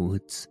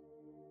afterwards,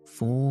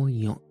 4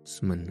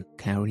 yachtsmen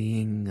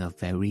carrying a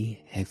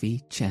very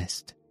heavy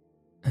chest,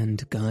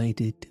 and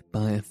guided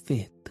by a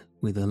 5th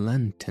with a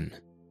lantern,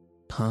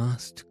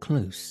 passed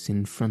close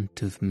in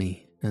front of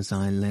me as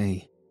I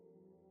lay,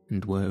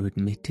 and were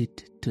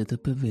admitted to the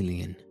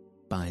pavilion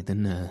by the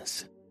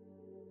nurse.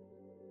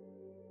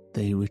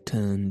 They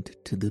returned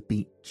to the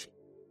beach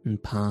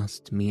and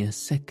passed me a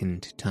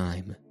second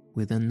time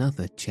with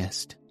another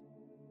chest,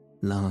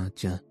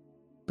 larger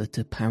but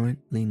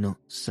apparently not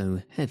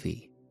so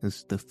heavy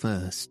as the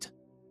first.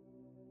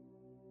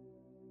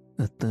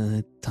 A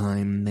third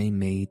time they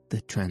made the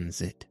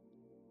transit,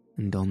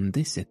 and on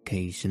this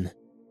occasion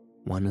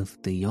one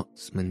of the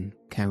yachtsmen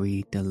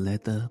carried a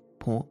leather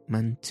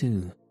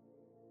portmanteau,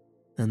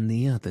 and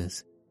the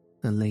others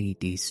a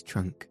lady's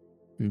trunk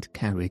and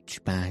carriage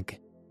bag.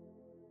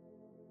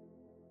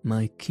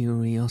 My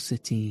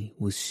curiosity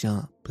was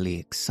sharply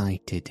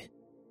excited.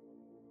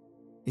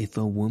 If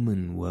a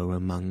woman were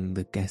among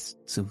the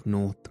guests of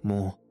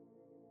Northmoor,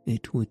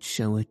 it would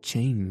show a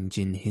change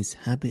in his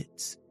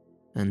habits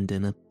and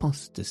an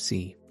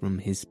apostasy from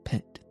his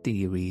pet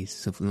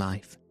theories of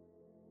life,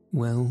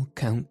 well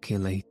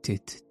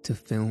calculated to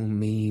fill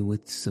me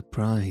with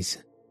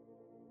surprise.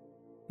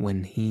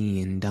 When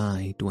he and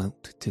I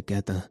dwelt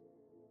together,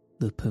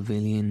 the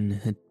pavilion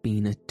had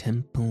been a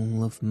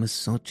temple of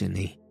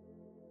misogyny,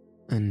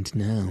 and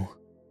now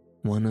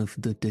one of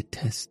the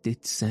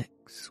detested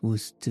sex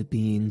was to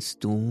be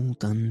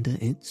installed under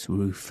its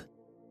roof.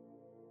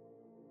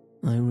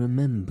 I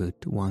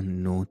remembered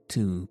 1 or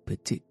 2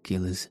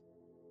 particulars,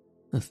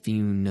 a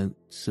few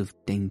notes of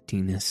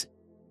daintiness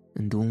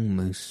and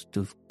almost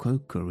of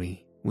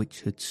croakery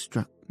which had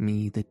struck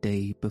me the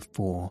day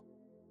before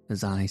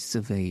as I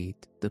surveyed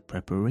the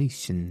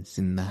preparations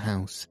in the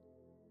house,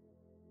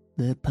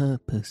 their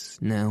purpose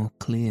now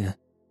clear,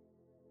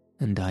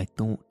 and I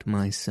thought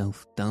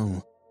myself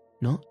dull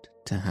not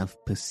to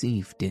have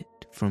perceived it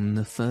from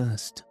the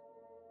first.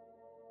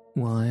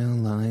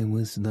 While I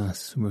was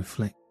thus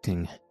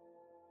reflecting,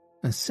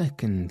 a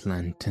second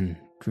lantern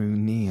drew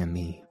near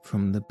me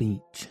from the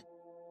beach.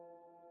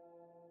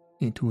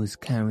 It was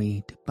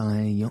carried by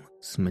a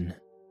yachtsman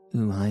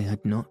who I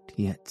had not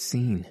yet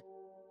seen,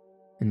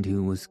 and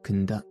who was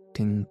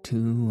conducting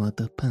 2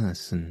 other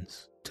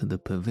persons to the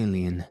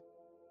pavilion.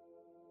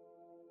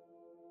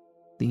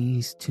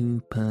 These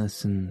 2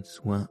 persons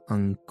were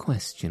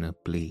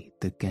unquestionably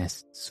the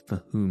guests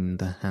for whom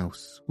the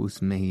house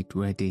was made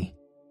ready,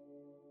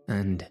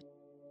 and,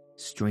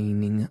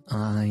 straining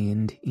eye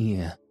and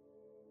ear,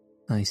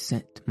 I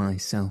set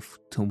myself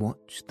to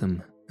watch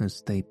them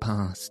as they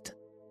passed.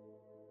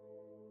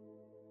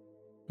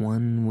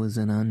 One was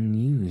an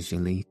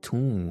unusually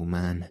tall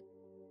man,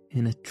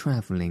 in a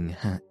travelling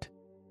hat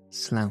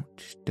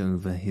slouched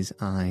over his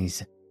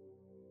eyes,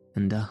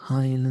 and a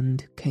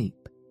Highland cape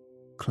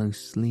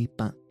closely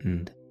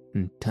buttoned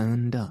and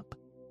turned up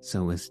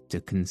so as to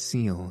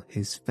conceal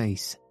his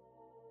face.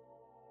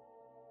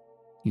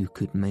 You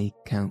could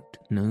make out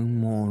no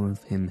more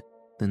of him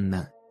than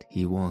that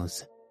he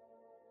was,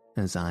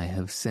 as I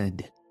have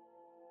said,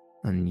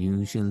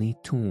 unusually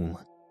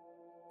tall,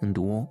 and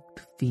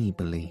walked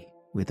feebly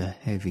with a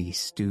heavy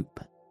stoop.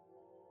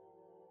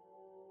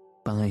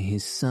 By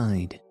his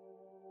side,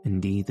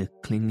 and either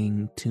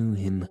clinging to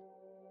him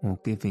or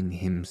giving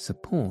him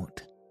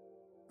support,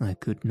 I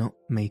could not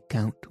make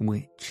out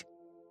which,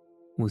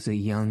 was a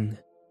young,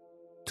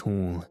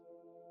 tall,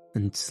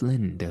 and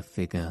slender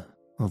figure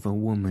of a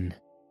woman.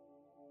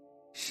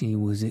 She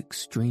was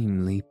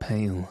extremely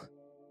pale,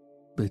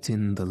 but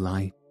in the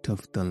light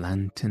of the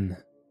lantern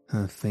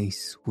her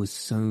face was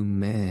so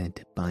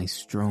marred by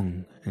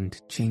strong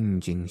and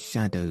changing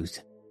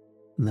shadows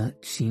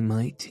that she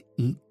might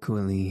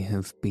equally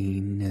have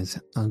been as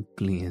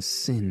ugly as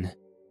sin,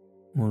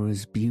 or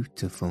as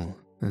beautiful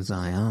as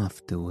I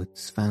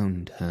afterwards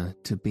found her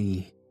to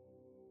be.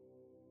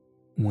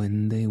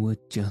 When they were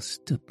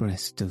just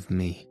abreast of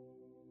me,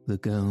 the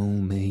girl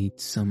made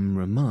some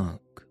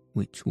remark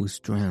which was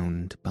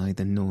drowned by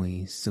the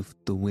noise of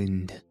the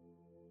wind.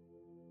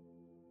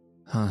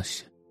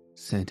 "Hush,"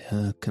 said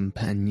her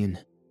companion,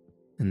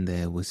 and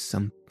there was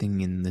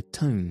something in the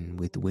tone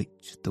with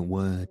which the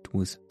word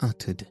was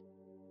uttered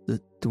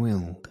that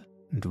thrilled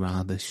and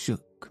rather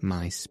shook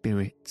my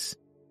spirits.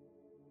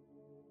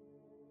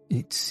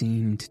 It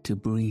seemed to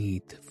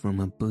breathe from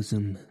a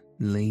bosom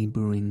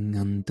labouring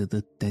under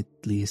the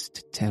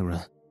deadliest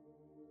terror,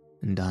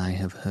 and I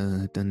have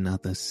heard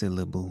another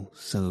syllable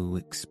so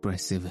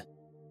expressive,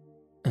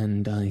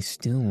 and I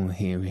still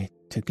hear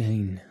it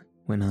again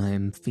when I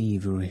am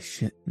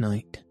feverish at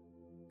night,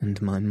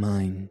 and my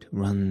mind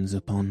runs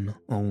upon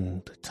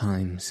old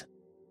times.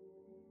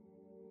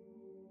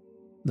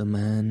 The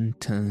man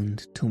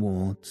turned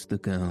towards the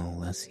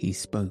girl as he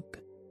spoke.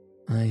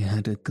 I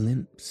had a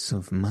glimpse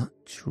of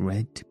much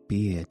red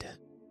beard,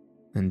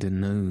 and a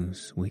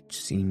nose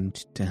which seemed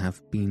to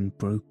have been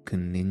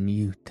broken in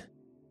youth,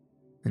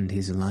 and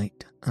his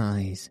light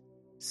eyes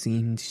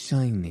seemed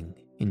shining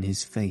in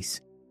his face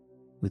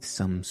with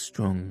some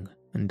strong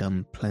and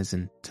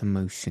unpleasant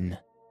emotion.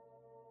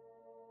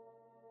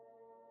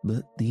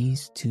 But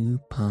these two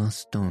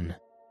passed on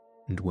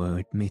and were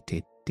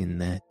admitted in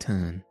their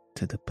turn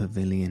to the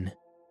pavilion.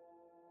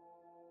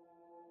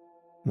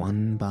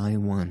 One by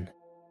one,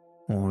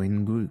 or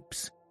in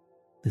groups,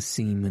 the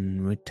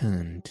seamen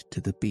returned to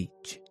the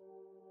beach.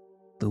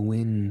 The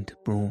wind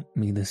brought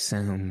me the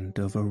sound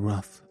of a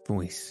rough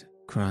voice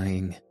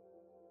crying,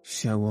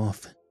 "Show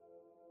off."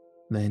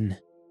 Then,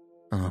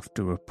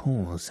 after a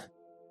pause,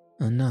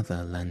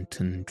 another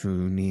lantern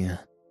drew near.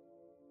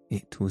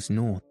 It was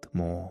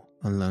Northmour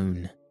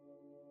alone.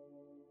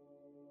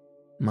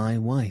 My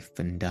wife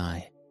and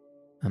I,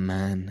 a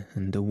man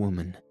and a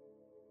woman,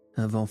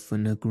 have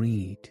often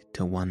agreed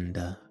to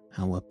wonder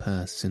how a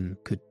person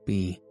could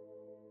be,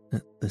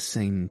 at the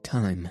same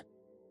time,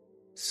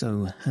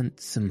 so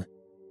handsome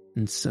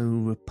and so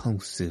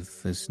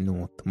repulsive as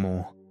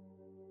Northmour.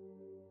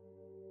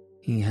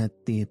 He had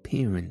the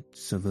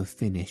appearance of a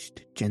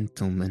finished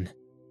gentleman.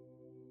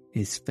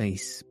 His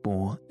face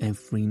bore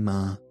every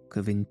mark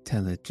of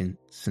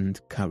intelligence and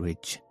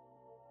courage,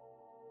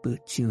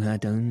 but you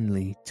had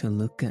only to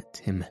look at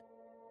him,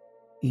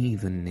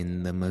 even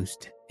in the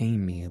most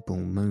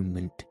amiable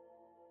moment,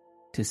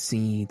 to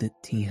see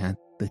that he had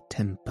the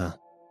temper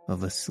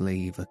of a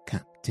slaver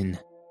captain.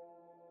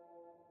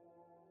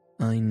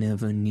 I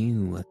never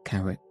knew a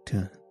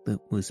character that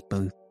was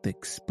both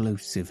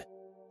explosive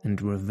and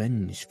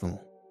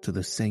revengeful to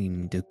the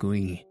same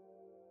degree.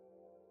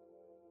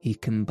 He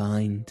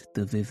combined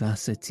the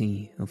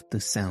vivacity of the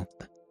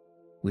South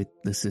with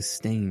the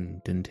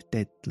sustained and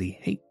deadly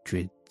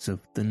hatreds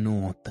of the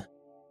North,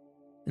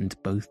 and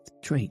both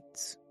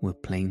traits were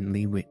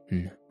plainly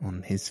written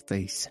on his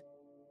face,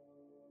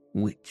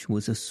 which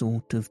was a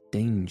sort of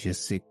danger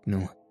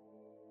signal.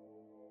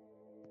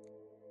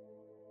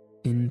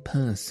 In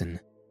person,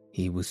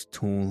 he was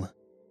tall,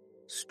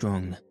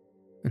 strong,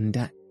 and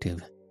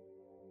active,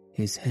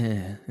 his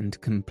hair and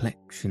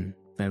complexion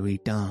very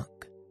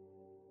dark,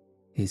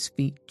 his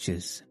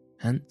features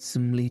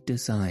handsomely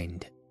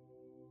designed,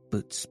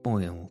 but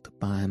spoiled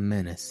by a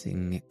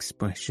menacing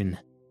expression.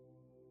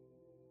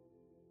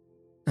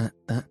 At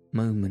that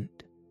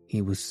moment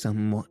he was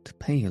somewhat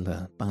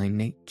paler by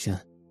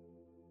nature.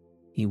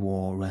 He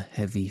wore a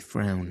heavy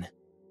frown,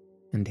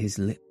 and his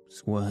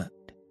lips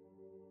worked,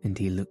 and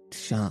he looked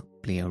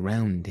sharply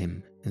around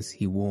him as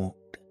he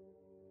walked,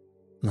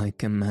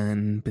 like a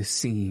man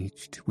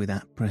besieged with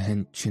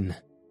apprehension.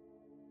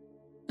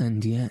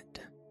 And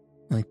yet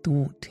I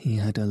thought he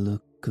had a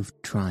look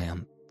of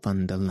triumph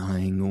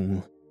underlying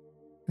all,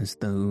 as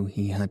though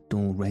he had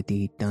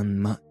already done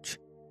much,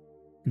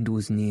 and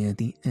was near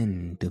the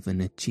end of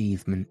an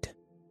achievement.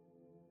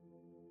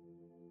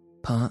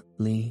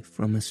 Partly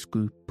from a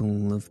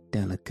scruple of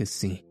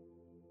delicacy,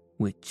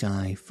 which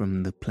I,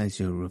 from the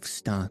pleasure of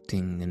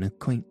starting an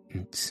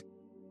acquaintance,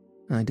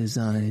 I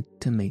desired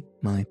to make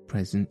my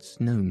presence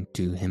known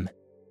to him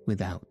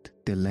without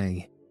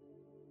delay.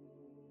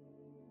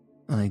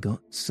 I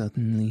got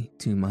suddenly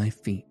to my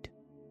feet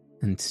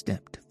and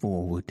stepped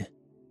forward.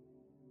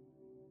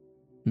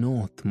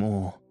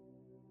 "Northmour,"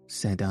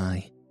 said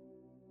I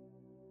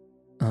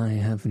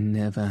have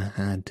never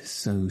had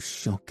so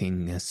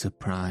shocking a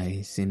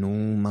surprise in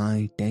all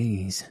my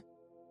days.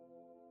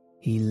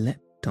 He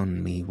leapt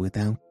on me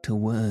without a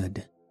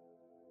word.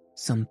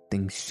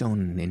 Something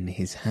shone in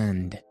his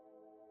hand,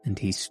 and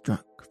he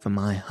struck for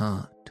my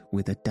heart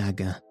with a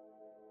dagger.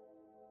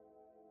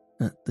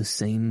 At the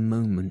same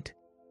moment,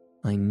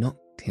 I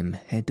knocked him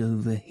head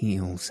over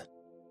heels.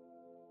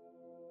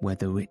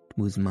 Whether it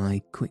was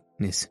my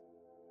quickness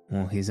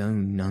or his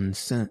own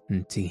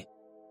uncertainty,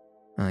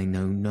 I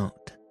know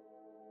not,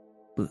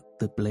 but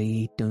the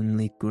blade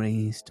only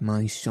grazed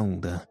my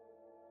shoulder,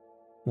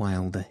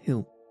 while the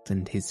hilt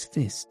and his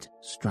fist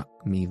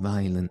struck me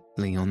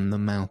violently on the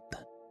mouth.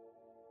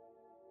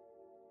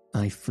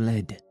 I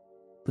fled,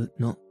 but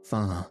not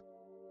far.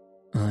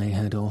 I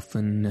had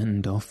often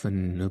and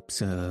often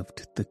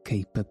observed the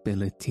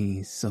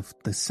capabilities of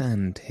the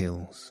sand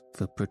hills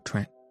for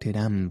protracted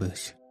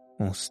ambush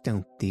or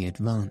stealthy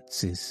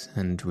advances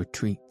and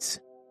retreats,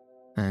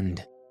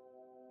 and,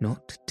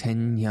 not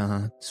 10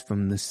 yards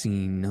from the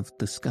scene of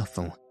the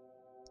scuffle,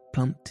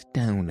 plumped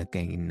down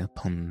again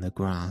upon the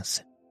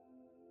grass.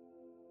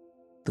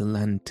 The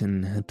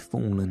lantern had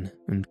fallen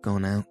and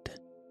gone out,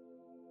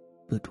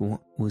 but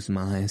what was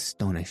my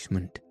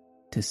astonishment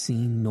to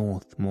see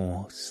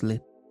Northmour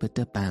slip at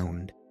a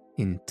bound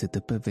into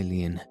the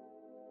pavilion,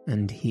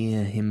 and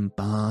hear him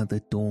bar the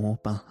door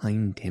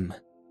behind him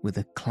with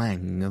a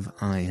clang of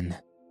iron.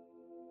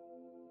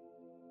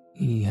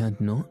 He had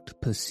not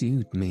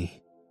pursued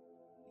me.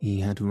 He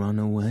had run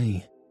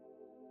away.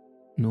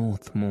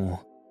 Northmour,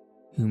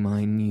 whom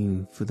I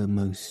knew for the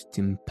most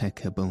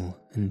impeccable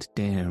and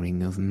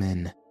daring of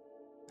men,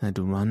 had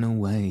run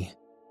away.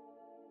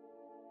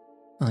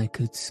 I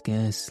could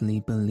scarcely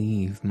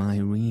believe my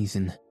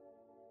reason,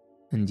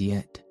 and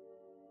yet,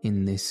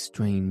 in this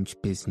strange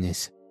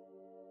business,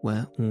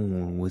 where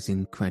all was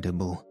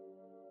incredible,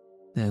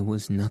 there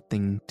was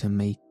nothing to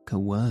make a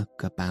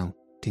work about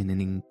in an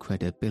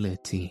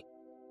incredibility,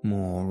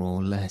 more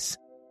or less.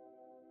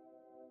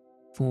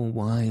 For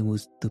why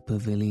was the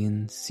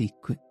pavilion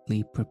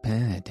secretly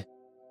prepared?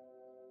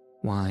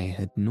 Why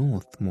had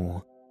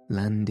Northmour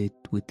landed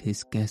with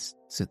his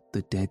guests at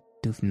the dead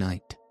of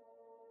night,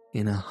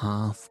 in a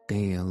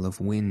half-gale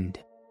of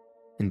wind,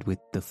 and with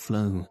the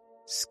floe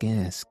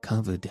scarce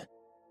covered?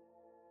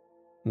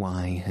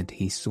 Why had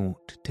he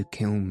sought to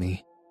kill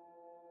me?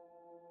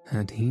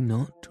 Had he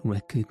not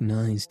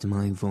recognized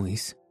my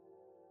voice?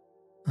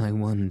 I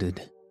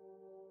wondered.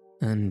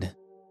 And,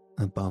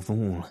 above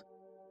all,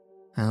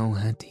 how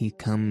had he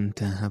come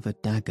to have a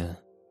dagger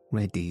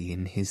ready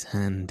in his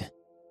hand?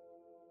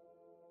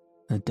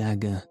 A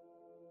dagger,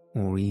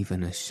 or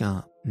even a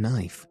sharp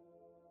knife,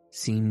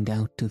 seemed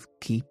out of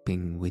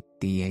keeping with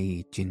the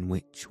age in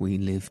which we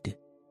lived,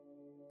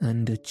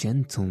 and a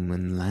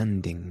gentleman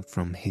landing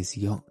from his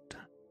yacht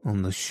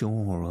on the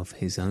shore of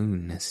his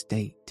own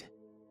estate,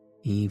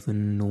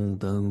 even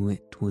although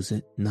it was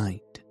at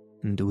night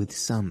and with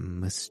some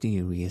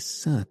mysterious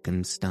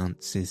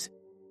circumstances,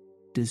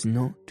 does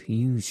not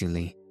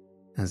usually,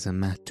 as a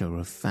matter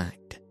of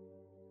fact,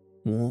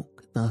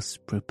 walk thus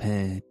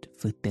prepared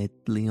for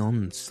deadly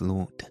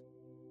onslaught.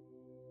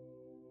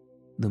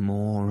 The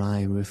more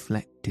I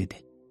reflected,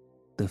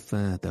 the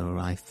further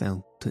I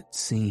felt at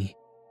sea.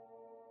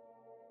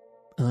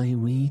 I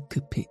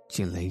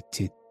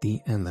recapitulated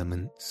the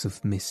elements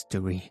of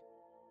mystery,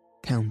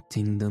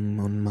 counting them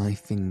on my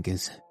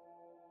fingers.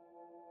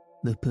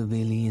 The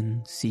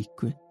pavilion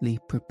secretly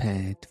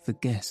prepared for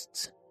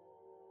guests.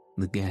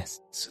 The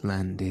guests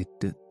landed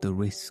at the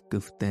risk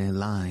of their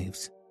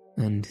lives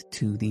and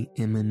to the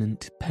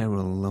imminent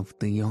peril of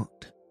the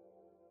yacht.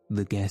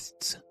 The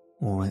guests,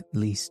 or at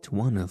least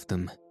one of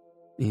them,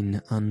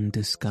 in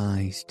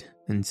undisguised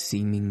and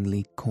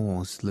seemingly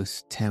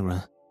causeless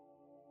terror.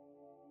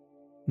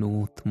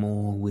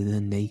 Northmour with a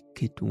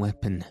naked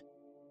weapon.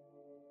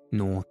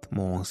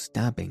 Northmour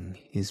stabbing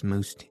his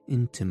most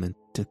intimate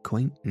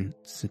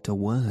acquaintance at a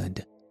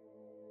word.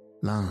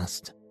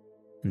 Last,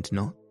 and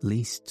not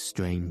least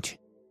strange,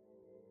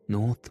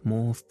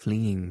 Northmour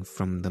fleeing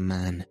from the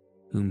man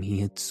whom he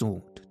had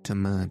sought to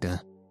murder,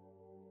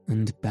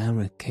 and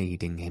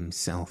barricading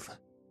himself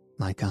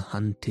like a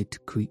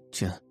hunted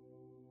creature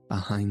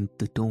behind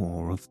the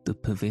door of the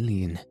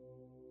pavilion.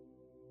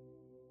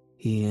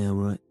 Here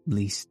were at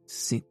least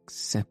 6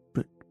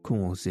 separate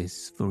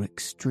causes for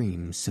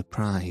extreme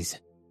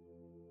surprise,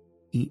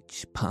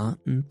 each part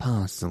and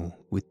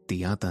parcel with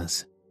the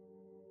others,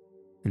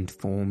 and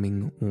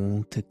forming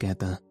all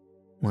together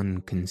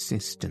one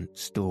consistent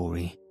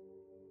story.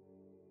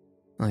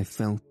 I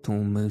felt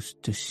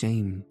almost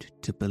ashamed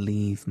to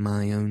believe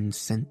my own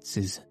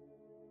senses.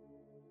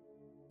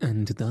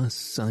 And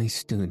thus I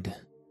stood,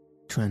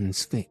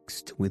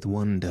 transfixed with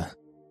wonder.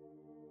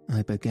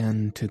 I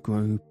began to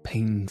grow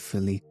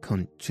painfully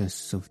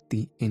conscious of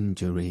the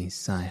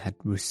injuries I had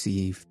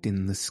received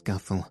in the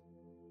scuffle,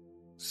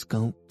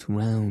 skulked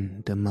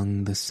round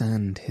among the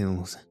sand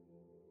hills,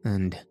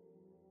 and,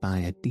 by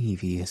a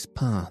devious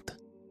path,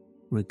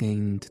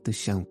 regained the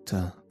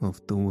shelter of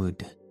the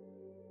wood.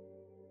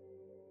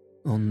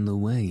 On the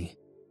way,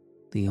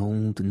 the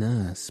old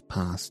nurse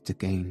passed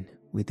again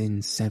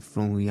within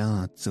several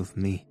yards of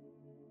me,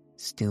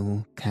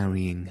 still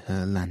carrying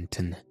her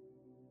lantern,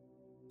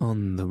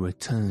 on the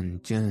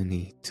return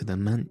journey to the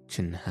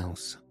mansion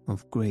house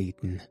of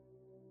Graydon.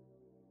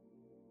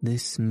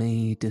 This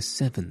made a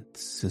 7th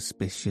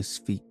suspicious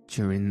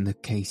feature in the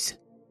case.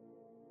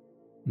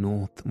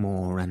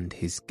 Northmour and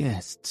his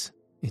guests,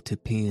 it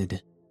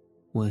appeared,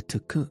 were to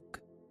cook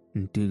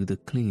and do the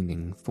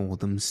cleaning for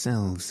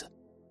themselves.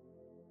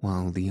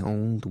 while the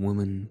old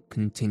woman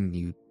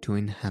continued to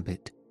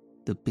inhabit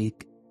the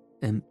big,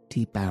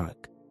 empty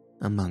barrack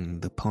among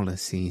the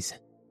policies.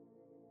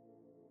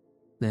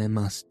 There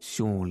must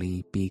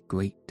surely be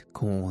great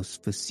cause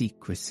for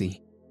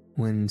secrecy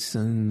when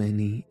so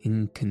many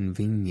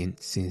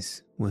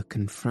inconveniences were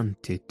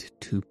confronted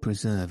to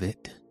preserve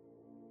it.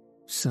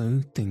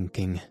 So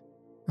thinking,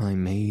 I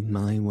made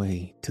my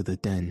way to the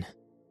den.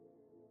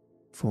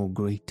 For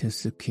greater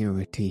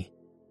security,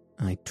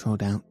 I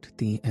trod out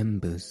the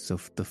embers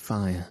of the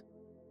fire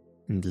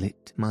and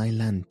lit my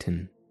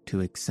lantern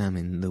to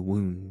examine the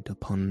wound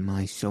upon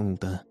my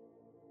shoulder.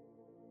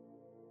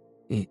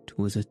 It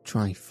was a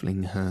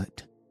trifling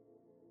hurt,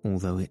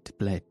 although it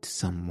bled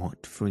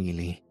somewhat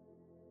freely,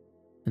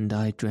 and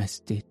I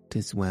dressed it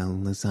as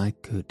well as I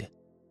could,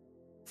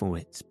 for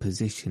its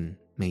position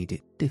made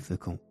it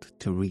difficult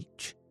to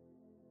reach,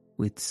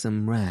 with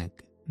some rag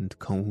and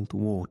cold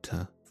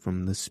water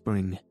from the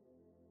spring.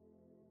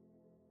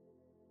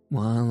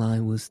 While I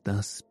was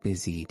thus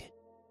busied,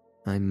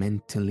 I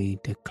mentally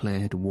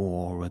declared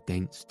war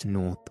against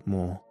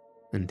Northmour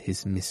and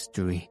his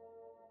mystery.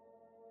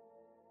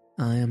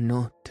 I am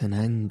not an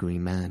angry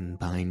man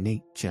by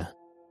nature,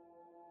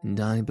 and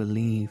I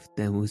believe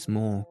there was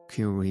more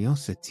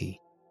curiosity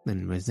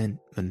than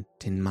resentment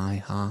in my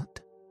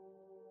heart.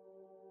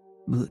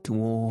 But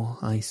war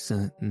I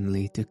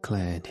certainly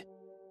declared,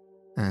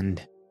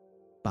 and,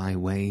 by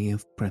way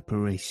of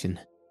preparation,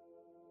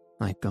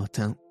 I got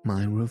out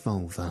my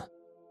revolver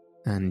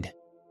and,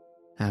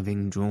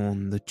 having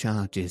drawn the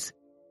charges,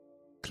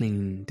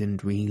 cleaned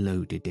and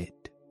reloaded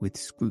it with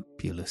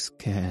scrupulous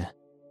care.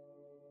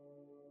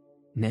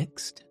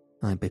 Next,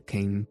 I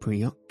became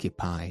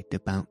preoccupied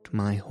about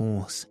my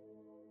horse.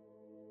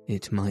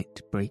 It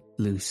might break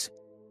loose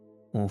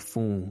or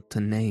fall to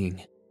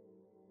neighing,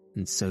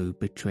 and so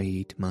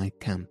betrayed my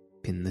camp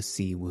in the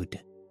Seawood.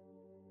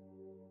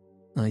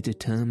 I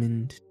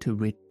determined to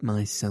rid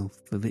myself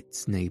of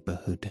its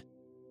neighbourhood,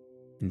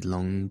 and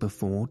long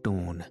before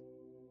dawn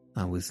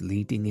I was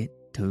leading it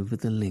over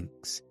the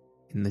links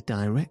in the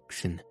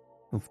direction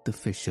of the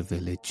fisher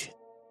village.